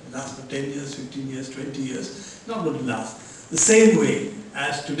 Okay, last for 10 years, 15 years, 20 years, not going to last. The same way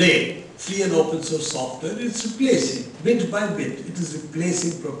as today, free and open source software is replacing, bit by bit, it is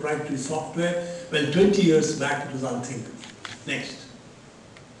replacing proprietary software. Well, 20 years back it was unthinkable. Next.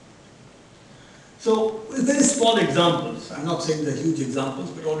 So, very small examples, I'm not saying they're huge examples,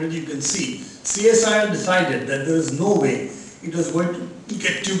 but already you can see, CSIR decided that there is no way it was going to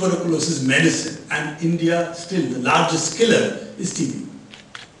get tuberculosis medicine, and India, still the largest killer, is TB.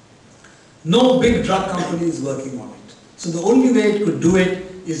 No big drug company is working on it. So the only way it could do it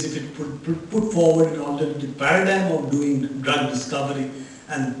is if it put forward an alternative paradigm of doing drug discovery.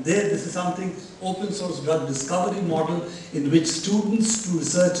 And there, this is something, open source drug discovery model, in which students to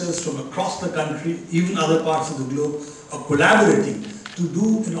researchers from across the country, even other parts of the globe, are collaborating to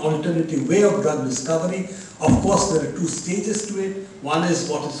do an alternative way of drug discovery. Of course, there are two stages to it. One is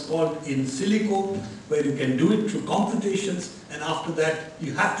what is called in silico, where you can do it through computations, and after that,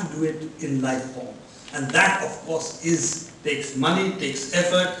 you have to do it in life form. And that, of course, takes money, takes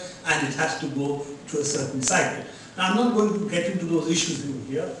effort, and it has to go through a certain cycle. Now, I'm not going to get into those issues in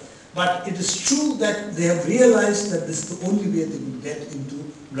here, but it is true that they have realized that this is the only way they will get into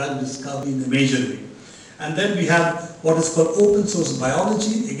drug discovery in a major way. And then we have what is called open source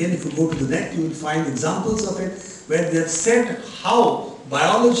biology. Again, if you go to the net, you will find examples of it, where they have said how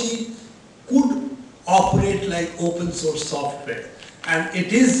biology could operate like open source software. And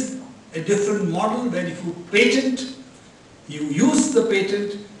it is a different model where if you patent, you use the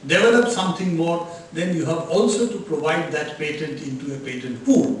patent, develop something more, then you have also to provide that patent into a patent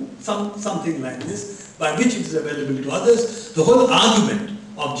pool, something like this, by which it is available to others. The whole argument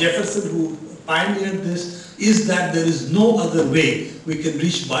of Jefferson, who pioneered this, is that there is no other way we can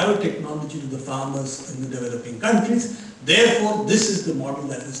reach biotechnology to the farmers in the developing countries. Therefore, this is the model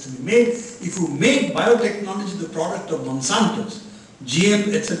that is to be made. If you make biotechnology the product of Monsanto's,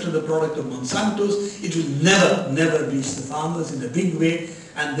 GM, etc., the product of Monsanto's, it will never reach the farmers in a big way.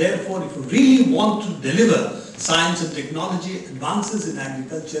 And therefore, if you really want to deliver science and technology advances in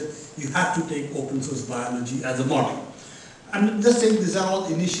agriculture, you have to take open source biology as a model. I'm just saying these are all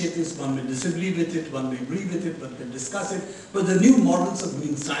initiatives. One may disagree with it, one may agree with it, one can discuss it. But the new models of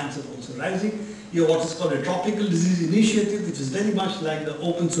doing science are also rising. You have what is called a tropical disease initiative, which is very much like the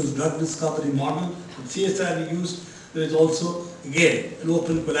open source drug discovery model that CSIR used. There is also, again, an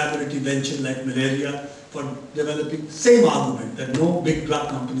open collaborative venture like malaria for developing same argument that no big drug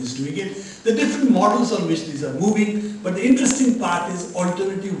company is doing it. The different models on which these are moving, but the interesting part is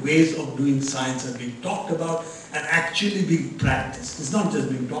alternative ways of doing science are being talked about and actually being practiced. It's not just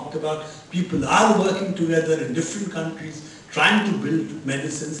being talked about. People are working together in different countries, trying to build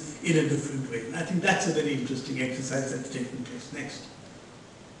medicines in a different way. And I think that's a very interesting exercise that's taking place next.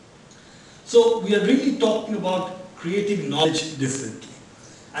 So we are really talking about creating knowledge differently.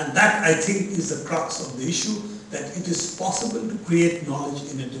 And that, I think, is the crux of the issue, that it is possible to create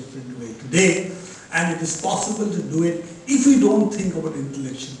knowledge in a different way today, and it is possible to do it if we don't think about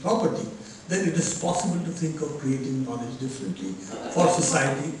intellectual property. Then it is possible to think of creating knowledge differently for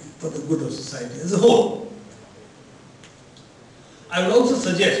society, for the good of society as a whole. I would also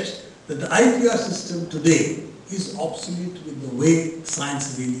suggest that the IPR system today is obsolete with the way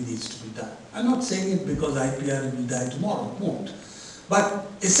science really needs to be done. I'm not saying it because IPR will die tomorrow, it won't. But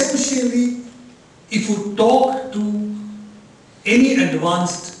essentially, if you talk to any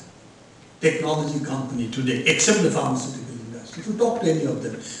advanced technology company today, except the pharmaceutical industry, if you talk to any of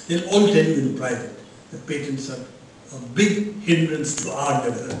them, they'll all tell you in private that patents are a big hindrance to our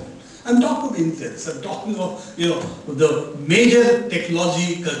development. I'm talking of Intel, I'm talking of the major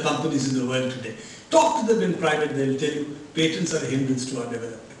technology companies in the world today. Talk to them in private, they'll tell you patents are a hindrance to our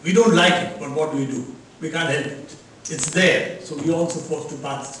development. We don't like it, but what do? We can't help it. It's there, so we also forced to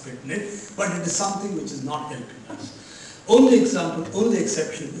participate in it, but it is something which is not helping us. Only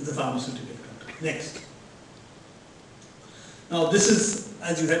exception is the pharmaceutical company. Next. Now this is,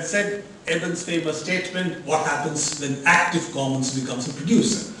 as you had said, Eben's famous statement, what happens when active commons becomes a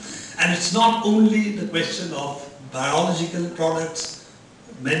producer. And it's not only the question of biological products,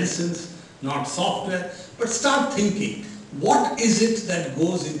 medicines, not software, but start thinking, what is it that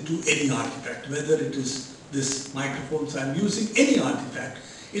goes into any artifact, whether it is this microphones I'm using, any artifact.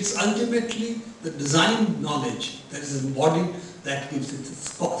 It's ultimately the design knowledge that is embodied that gives it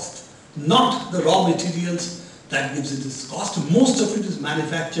its cost, not the raw materials that gives it its cost. Most of it is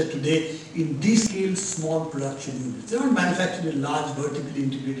manufactured today in descaled small production units. They're not manufactured in large vertically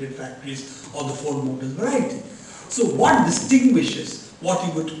integrated factories or the Ford Motors variety. So what distinguishes what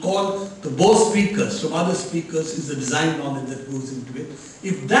you would call the Bose speakers from other speakers is the design knowledge that goes into it.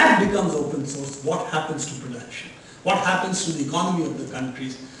 If that becomes open source, what happens to production? What happens to the economy of the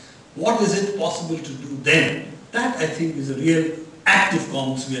countries? What is it possible to do then? That, I think, is a real active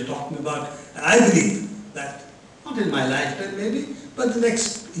commons we are talking about. And I believe that, not in my lifetime maybe, but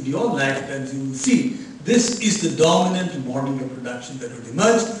in your lifetimes you will see this is the dominant model of production that would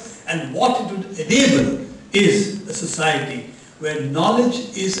emerge, and what it would enable is a society where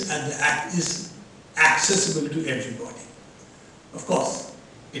knowledge is accessible to everybody. Of course,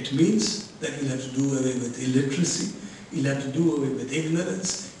 it means that you'll have to do away with illiteracy, you'll have to do away with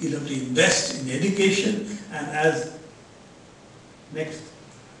ignorance, you'll have to invest in education, and as next,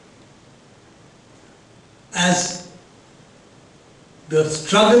 as the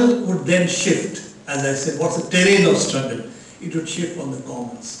struggle would then shift, as I said, what's the terrain of struggle? It would shift on the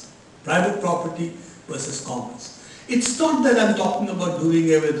commons. Private property versus commons. It's not that I'm talking about doing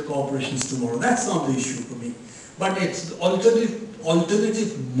away with corporations tomorrow. That's not the issue for me. But it's the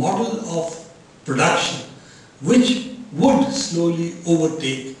alternative model of production which would slowly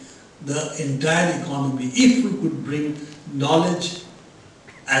overtake the entire economy if we could bring knowledge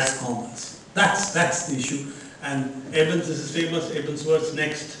as commons. That's the issue. And Evans, this is famous, Evans' words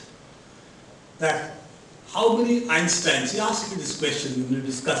next, that how many Einsteins, he asked me this question when we were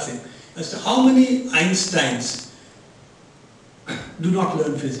discussing, as to how many Einsteins do not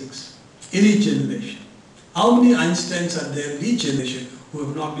learn physics in each generation. How many Einsteins are there in each generation who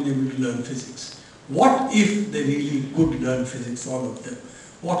have not been able to learn physics? What if they really could learn physics, all of them?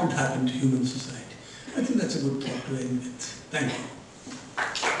 What would happen to human society? I think that's a good thought to end with. Thank you.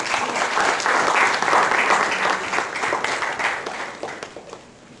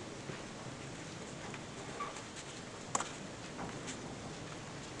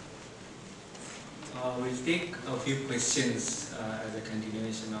 We'll take a few questions as a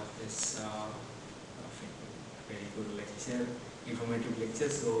continuation of this very good lecture, informative lecture.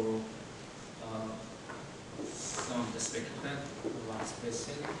 So, some of the spectator, last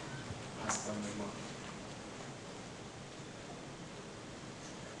question, ask one more.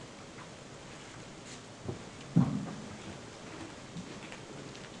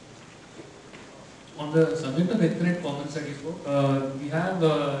 On the subject of infinite commons that you spoke, we have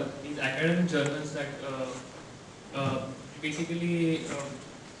these academic journals that basically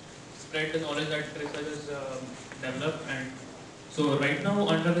spread the knowledge that researchers develop. And so right now,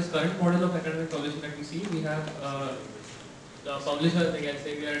 under this current model of academic publishing that we see, we have the publishers like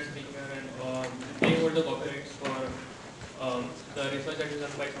Elsevier and Springer and they hold the copyrights for the research that is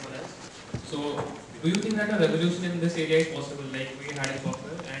done by someone else. So do you think that a revolution in this area is possible, like we had in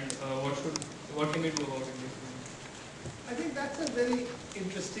software, and what can we do about it? I think that's a very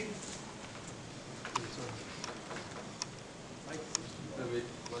interesting.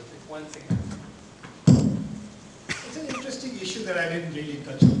 One second. It's an interesting issue that I didn't really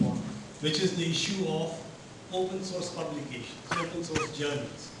touch upon, which is the issue of open source publications, open source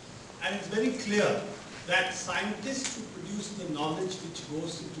journals. And it's very clear that scientists who produce the knowledge which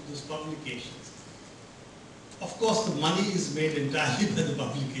goes into those publications, of course the money is made entirely by the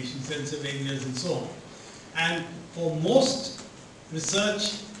publications, Elsevier and so on. And for most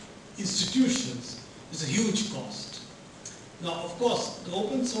research institutions, it's a huge cost. Now, of course, the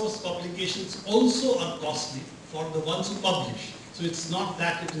open source publications also are costly for the ones who publish. So it's not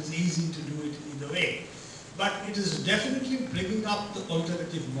that it is easy to do it either way. But it is definitely bringing up the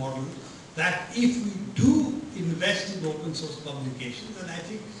alternative model that if we do invest in open source publications, and I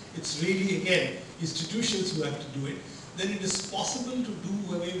think it's really, again, institutions who have to do it, then it is possible to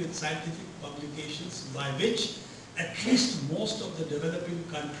do away with scientific publications by which at least most of the developing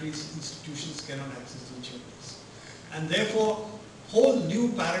countries' institutions cannot access the journals. And therefore, whole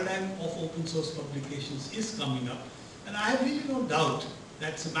new paradigm of open source publications is coming up. And I have really no doubt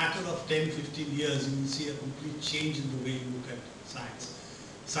that it's a matter of 10, 15 years, you will see a complete change in the way you look at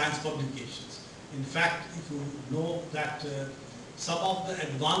science publications. In fact, if you know that some of the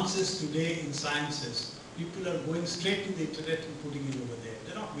advances today in sciences, people are going straight to the internet and putting it over there.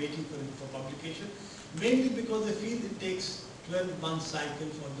 They're not waiting for publication, mainly because they feel it takes 12-month cycle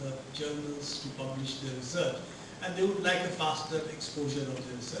for the journals to publish their research, and they would like a faster exposure of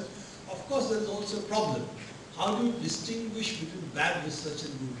the research. Of course, there is also a problem. How do you distinguish between bad research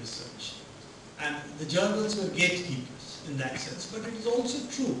and good research? And the journals were gatekeepers in that sense, but it is also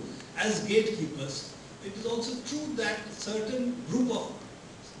true, as gatekeepers, it is also true that a certain group of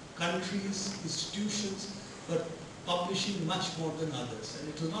countries, institutions were publishing much more than others, and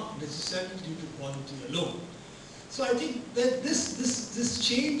it was not necessarily due to quality alone. So I think that this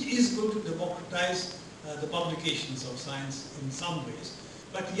change is going to democratize the publications of science in some ways.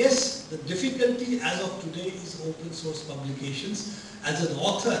 But yes, the difficulty as of today is open source publications. As an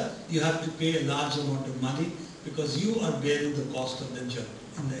author, you have to pay a large amount of money because you are bearing the cost of the journal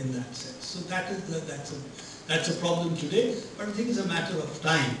in that sense. So that's a problem today, but I think it's a matter of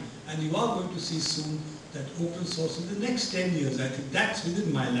time. And you are going to see soon that open source in the next 10 years, I think that's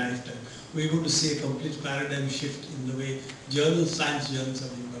within my lifetime, we're going to see a complete paradigm shift in the way journals, science journals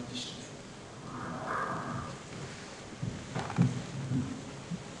are being published today.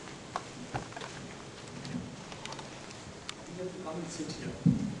 You have to come and sit here.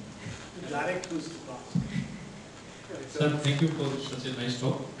 To direct who's to pass. Sir, thank you for such a nice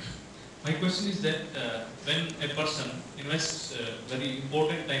talk. My question is that when a person invests a very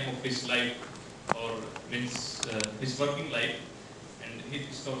important time of his life or means his working life, and he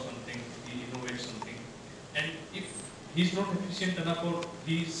discovers something, he innovates something, and if he's not efficient enough or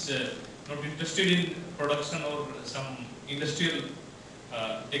he's not interested in production or some industrial,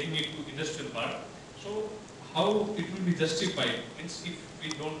 taking it to industrial part, so how it will be justified? Means if we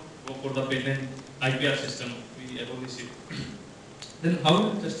don't go for the patent IPR system, we abolish it, then how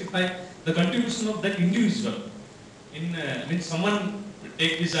will it justify the contribution of that individual? In means someone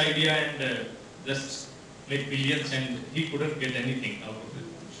take this idea and just make billions and he couldn't get anything out of it.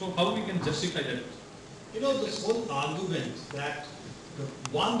 So how we can justify that? You know, this whole argument that the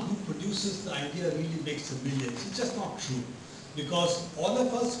one who produces the idea really makes the millions, it's just not true. Because all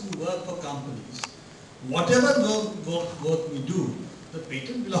of us who work for companies, whatever work we do, the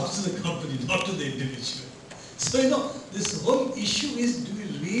patent belongs to the company, not to the individual. So, you know, this whole issue is, do we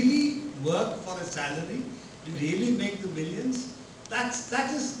really work for a salary? Do we really make the millions? That is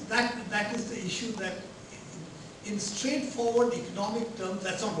the issue that in straightforward economic terms,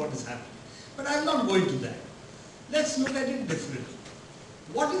 that's not what is happening. But I'm not going to that. Let's look at it differently.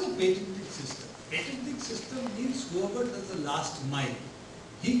 What is a patenting system? Patenting system means whoever does the last mile,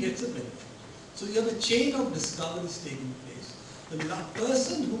 he gets a benefit. So you have a chain of discoveries taking place. The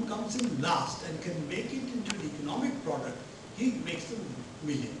person who comes in last and can make it into an economic product, he makes the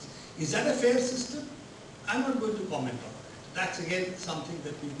millions. Is that a fair system? I'm not going to comment on that. That's again something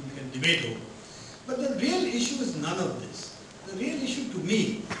that people can debate over. But the real issue is none of this. The real issue to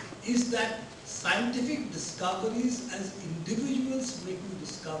me is that scientific discoveries as individuals making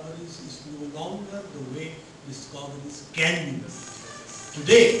discoveries is no longer the way discoveries can be made.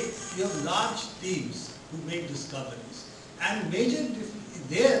 Today, you have large teams who make discoveries, and major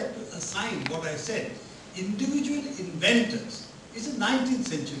there to assign what I said, individual inventors is a 19th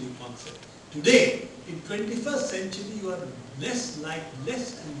century concept. Today, in 21st century, you are less and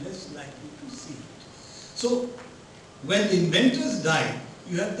less likely to see it. So, when the inventors died,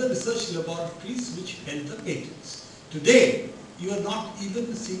 you had the research laboratories which held the patents. Today, you are not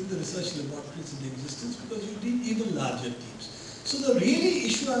even seeing the research laboratories in existence because you need even larger teams. So the really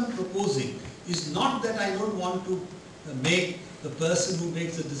issue I'm proposing is not that I don't want to make the person who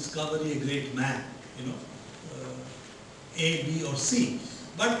makes a discovery a great man, you know, A, B or C.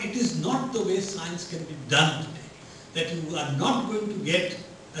 But it is not the way science can be done today. That you are not going to get,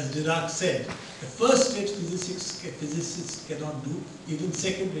 as Dirac said, the first-rate physicist cannot do even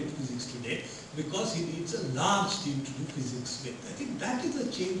second-rate physics today because he needs a large team to do physics with. I think that is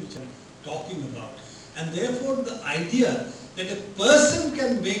the change which I'm talking about. And therefore the idea that a person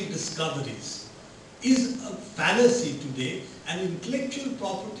can make discoveries is a fallacy today. An intellectual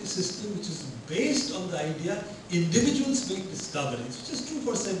property system which is based on the idea individuals make discoveries, which is true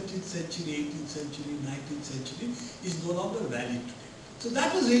for 17th century, 18th century, 19th century, is no longer valid today. So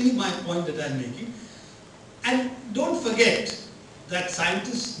that was really my point that I'm making. And don't forget that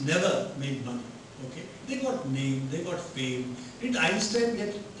scientists never made money. Okay? They got name, they got fame. Did Einstein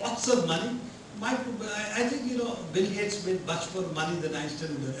get lots of money? I think, you know, Bill Gates made much more money than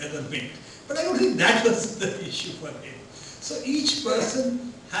Einstein would have ever made. But I don't think that was the issue for him. So each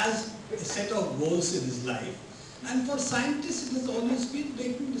person has a set of goals in his life. And for scientists, it has always been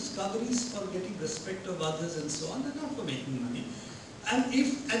making discoveries for getting respect of others and so on, and not for making money. And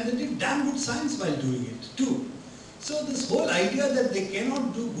they did damn good science while doing it too. So this whole idea that they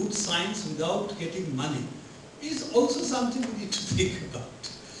cannot do good science without getting money is also something we need to think about.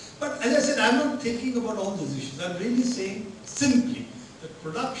 But as I said, I'm not thinking about all those issues. I'm really saying simply the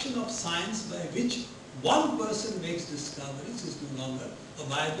production of science by which one person makes discoveries is no longer a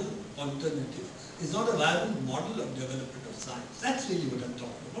viable alternative, is not a viable model of development of science. That's really what I'm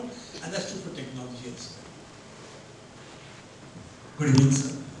talking about, and that's true for technology as well. Good evening,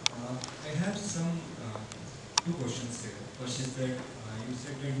 sir. I have some two questions here. First is that you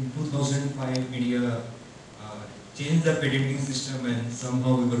said that in 2005 India changed the patenting system and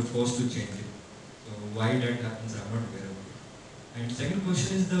somehow we were forced to change it. So why that happens, I'm not aware of it. And second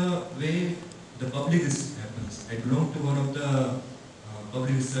question is the way the public research happens. I belong to one of the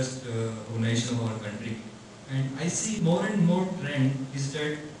public research organization of our country, and I see more and more trend is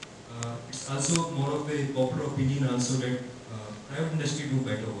that it's also more of a popular opinion also that private industry do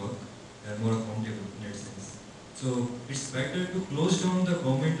better work, they are more accountable in that sense. So it's better to close down the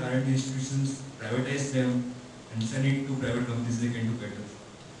government R&D institutions, privatize them, and send it to private companies, they can do better.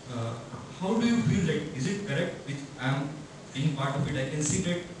 How do you feel that, is it correct, which I am being part of it, I can see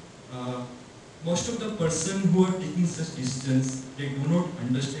that most of the person who are taking such decisions, they do not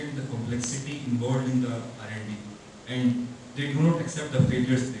understand the complexity involved in the R&D, and they do not accept the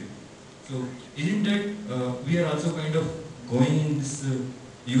failures there. So isn't that we are also kind of going in this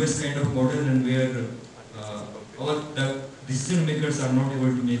US kind of model, and where the decision makers are not able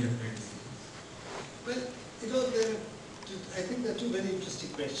to make a right decision? Well, I think there are two very interesting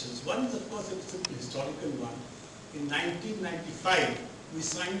questions. One is, of course, a simple historical one. In 1995, we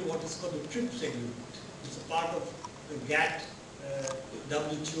signed what is called the TRIPS agreement. It's a part of the GATT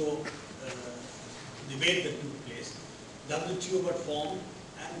WTO debate that took place. WTO got formed,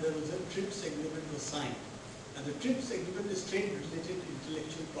 and there was a TRIPS agreement was signed. And the TRIPS agreement is trade-related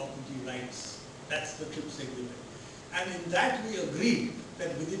intellectual property rights. That's the TRIPS agreement. And in that we agreed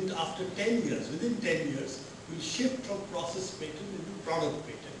that within 10 years, we'll shift from process patent into product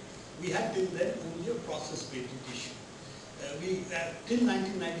patent. We had till then only a process patent issue. Till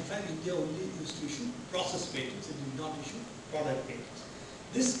 1995, India only used to issue process patents. It did not issue product patents.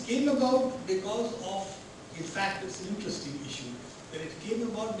 This came about because of, in fact, it's an interesting issue, that it came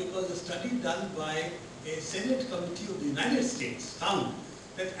about because a study done by a Senate committee of the United States found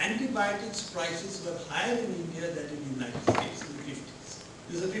that antibiotics prices were higher in India than in the United States in the 50s.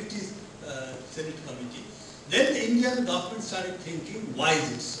 This is a 50s Senate committee. Then the Indian government started thinking, why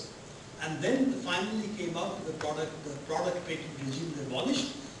is it so? And then finally came out with the product patent regime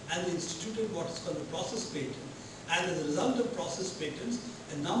abolished, and they instituted what is called the process patent. And as a result of process patents,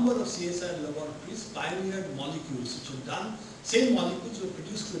 a number of CSIR laboratories pioneered molecules which were done, same molecules were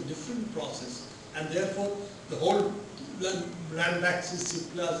produced through a different process. And therefore, the whole Ranbaxy,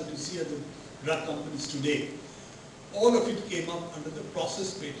 Ciplas that you see at the drug companies today, all of it came up under the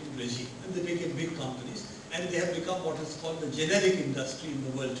process patent regime. And they became big companies. And they have become what is called the generic industry in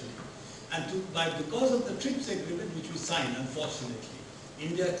the world today. And because of the TRIPS agreement which we signed, unfortunately,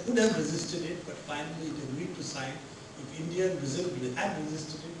 India could have resisted it, but finally it agreed to sign. If India and Brazil had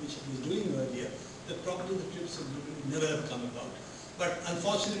resisted it, which it was doing earlier, then probably the TRIPS agreement would never have come about. But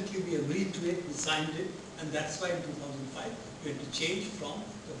unfortunately, we agreed to it, we signed it, and that's why in 2005 we had to change from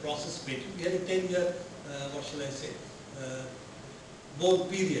the process patent. We had a 10-year,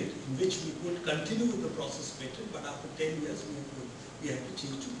 board period in which we could continue with the process patent, but after 10 years we had to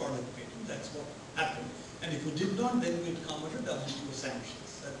change to product patent. That's what happened. And if we did not, then we'd come under WTO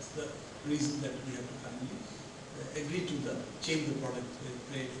sanctions. That's the reason that we have to finally agree to change the product,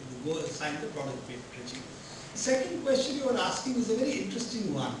 sign the product patent regime. The second question you are asking is a very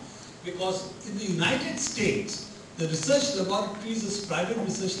interesting one, because in the United States, the research laboratories, as private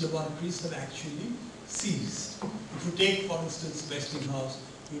research laboratories, have actually ceased. If you take, for instance, Westinghouse,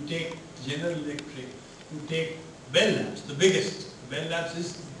 you take General Electric, you take Bell Labs, the biggest. Bell Labs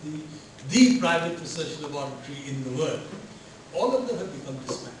is the private research laboratory in the world. All of them have become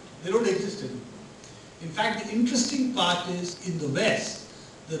dismantled. They don't exist anymore. In fact, the interesting part is, in the West,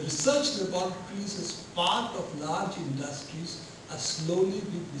 the research laboratories as part of large industries are slowly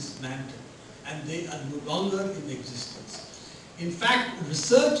being dismantled, and they are no longer in existence. In fact,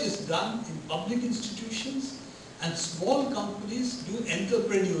 research is done in public institutions, and small companies do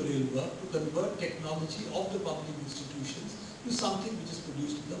entrepreneurial work to convert technology of the public institutions to something which is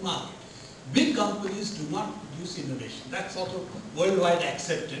produced in the market. Big companies do not produce innovation. That's sort of worldwide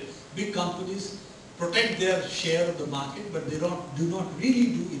accepted. Big companies protect their share of the market, but they do not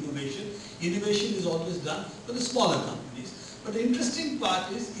really do innovation. Innovation is always done for the smaller companies. But the interesting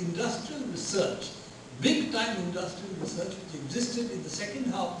part is industrial research, big-time industrial research which existed in the second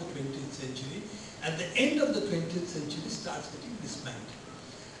half of the 20th century, at the end of the 20th century starts getting dismantled.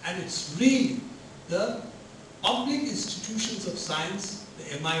 And it's really the public institutions of science,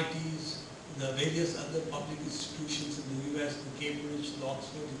 the MITs, the various other public institutions in the US, the Cambridge, the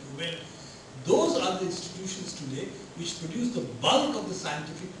Oxford, if you will, those are the institutions today which produce the bulk of the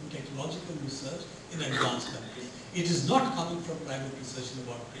scientific and technological research in advanced countries. It is not coming from private research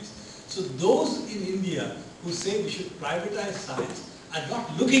laboratories. So those in India who say we should privatize science are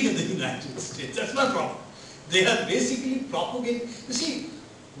not looking at the United States. That's my problem. They are basically propagating. You see,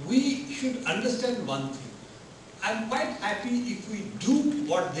 we should understand one thing. I'm quite happy if we do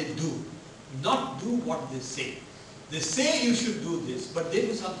what they do, not do what they say. They say you should do this, but they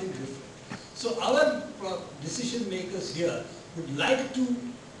do something different. So our decision makers here would like to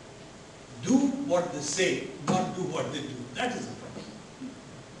do what they say, not do what they do. That is the problem.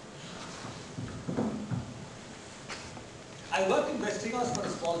 I worked in Westinghouse for a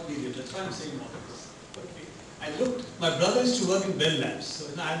small period. That's why I'm saying all of this. Okay. My brother used to work in Bell Labs.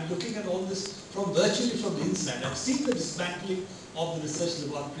 So I'm looking at all this virtually from the inside. I've seen the dismantling of the research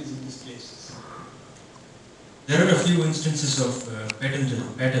laboratories in these places. There are a few instances of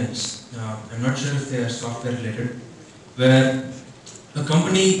patents. I'm not sure if they are software related, where a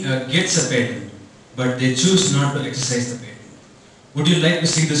company gets a patent, but they choose not to exercise the patent. Would you like to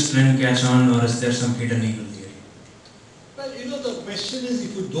see this trend catch on, or is there some hidden evil theory? Well, the question is,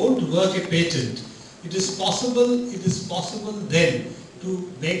 if you don't work a patent, it is possible then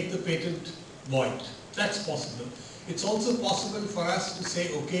to make the patent void. That's possible. It's also possible for us to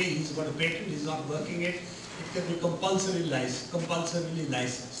say, okay, he's got a patent, he's not working it can be compulsorily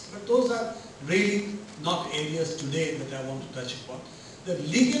licensed. But those are really not areas today that I want to touch upon. The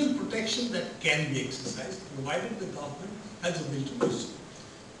legal protection that can be exercised, provided the government has a will to do so.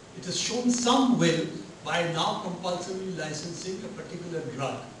 It has shown some will by now compulsorily licensing a particular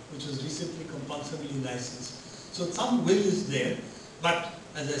drug, which was recently compulsorily licensed. So some will is there, but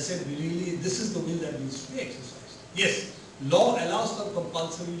as I said, this is the will that needs to be exercised. Yes, law allows for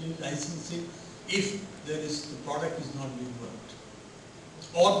compulsory licensing if the product is not being worked,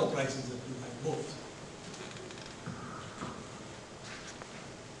 or the prices are too high, both.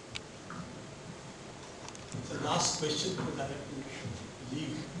 The last question because I have to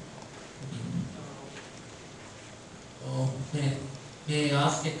leave. May I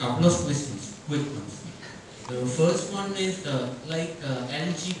ask a couple of questions, quick ones? The first one is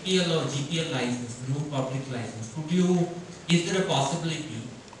LGPL or GPL license, new public license. Is there a possibility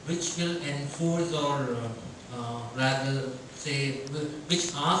which will enforce or rather say,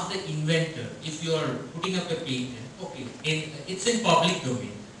 which asks the inventor, if you are putting up a patent, okay, it's in public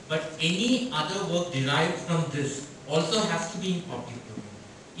domain, but any other work derived from this also has to be in public domain.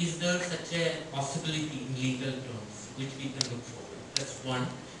 Is there such a possibility in legal terms which we can look forward? That's one.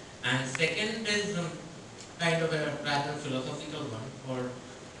 And second is kind of a rather philosophical one, or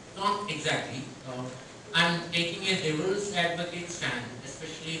not exactly. I'm taking a devil's advocate stand,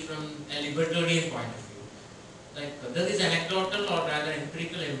 especially from a libertarian point of view. Like there is anecdotal or rather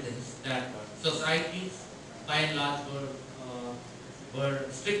empirical evidence that societies, by and large, where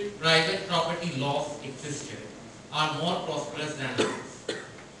strict private property laws existed, are more prosperous than others.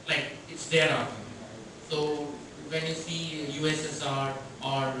 Like it's their argument. So when you see USSR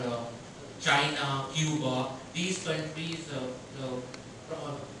or China, Cuba, these countries, the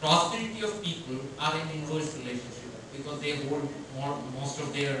prosperity of people are in inverse relationship because they hold most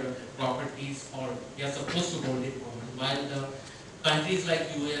of their properties, or they are supposed to hold it common, while the countries like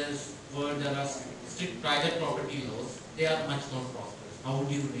US, where there are strict private property laws, they are much more prosperous. How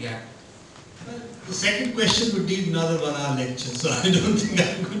would you react? Well, the second question would need another 1 hour lecture, so I don't think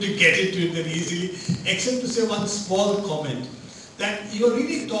I'm going to get into it very easily, except to say one small comment, that you're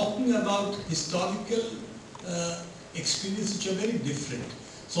really talking about historical experiences which are very different.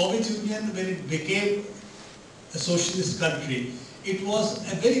 Soviet Union, when it became a socialist country, it was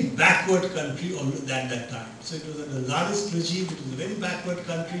a very backward country at that time. So it was a Tsarist regime, it was a very backward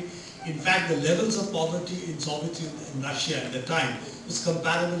country. In fact, the levels of poverty in Soviet Union and Russia at the time was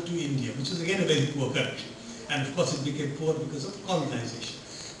comparable to India, which was again a very poor country. And of course it became poor because of colonization.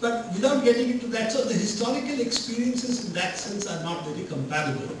 But without getting into that, so the historical experiences in that sense are not very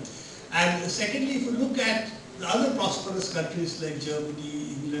comparable. And secondly, if you look at the other prosperous countries like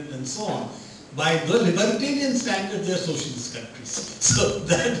Germany, England and so on, by the libertarian standard, they are socialist countries. So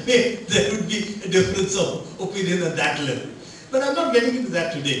that way there would be a difference of opinion at that level. But I'm not getting into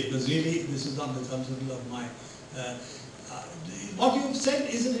that today because really this is not the concern of my... what you have said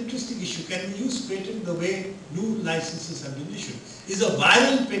is an interesting issue. Can we use patent the way new licenses have been issued? Is a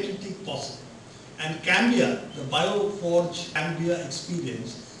viral patenting possible? And Cambia, the Bioforge Cambia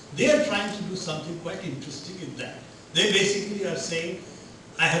experience, they are trying to do something quite interesting in that. They basically are saying,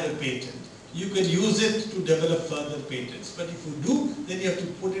 I have a patent. You can use it to develop further patents. But if you do, then you have to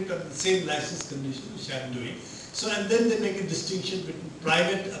put it on the same license condition which I am doing. So, and then they make a distinction between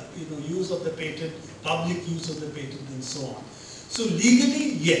private use of the patent, public use of the patent and so on. So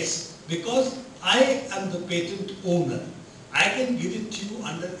legally, yes, because I am the patent owner, I can give it to you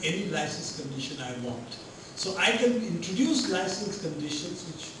under any license condition I want. So I can introduce license conditions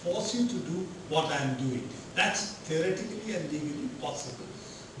which force you to do what I am doing. That's theoretically and legally possible.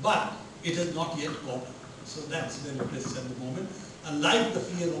 But it has not yet gone up. So that's very present at the moment. Unlike the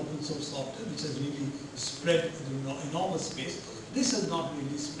free and open source software, which has really spread in enormous space, this has not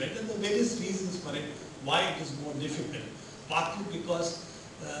really spread. And there are various reasons for it, why it is more difficult. Partly because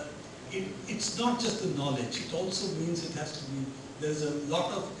it's not just the knowledge, it also means it has to be, there's a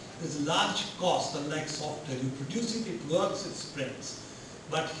large cost, unlike software. You produce it, it works, it spreads.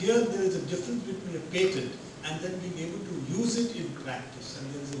 But here there is a difference between a patent and then being able to use it in practice. And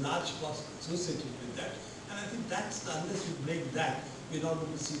there is a large cost associated with that. And I think that's, unless you break that, we're not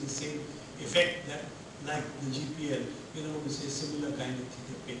going to see the same effect that, like the GPL, we're not going to see a similar kind of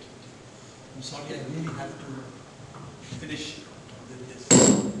thing of patenting. I'm sorry, I really have to finish with this.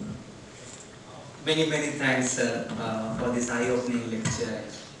 Many thanks, sir, for this eye-opening lecture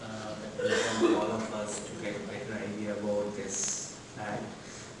that will help all of us to get a better idea about this Right.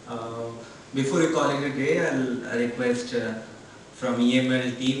 Before we call it a day, I'll request from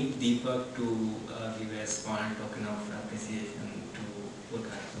EML team Deepak to give a small token of appreciation to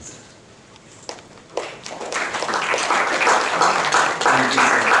Purkayastha. Thank you,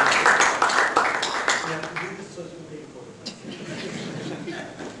 sir.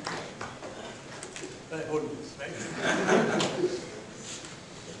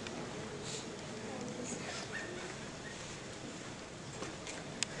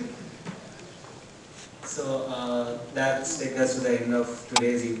 So that's take us to the end of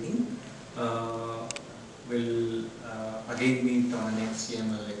today's evening. We'll again meet on the next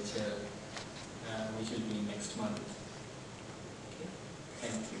CML lecture, which will be next month. Okay.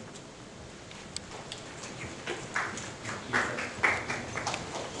 Thank you.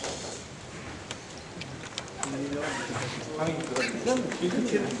 Thank you,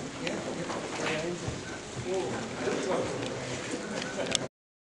 sir.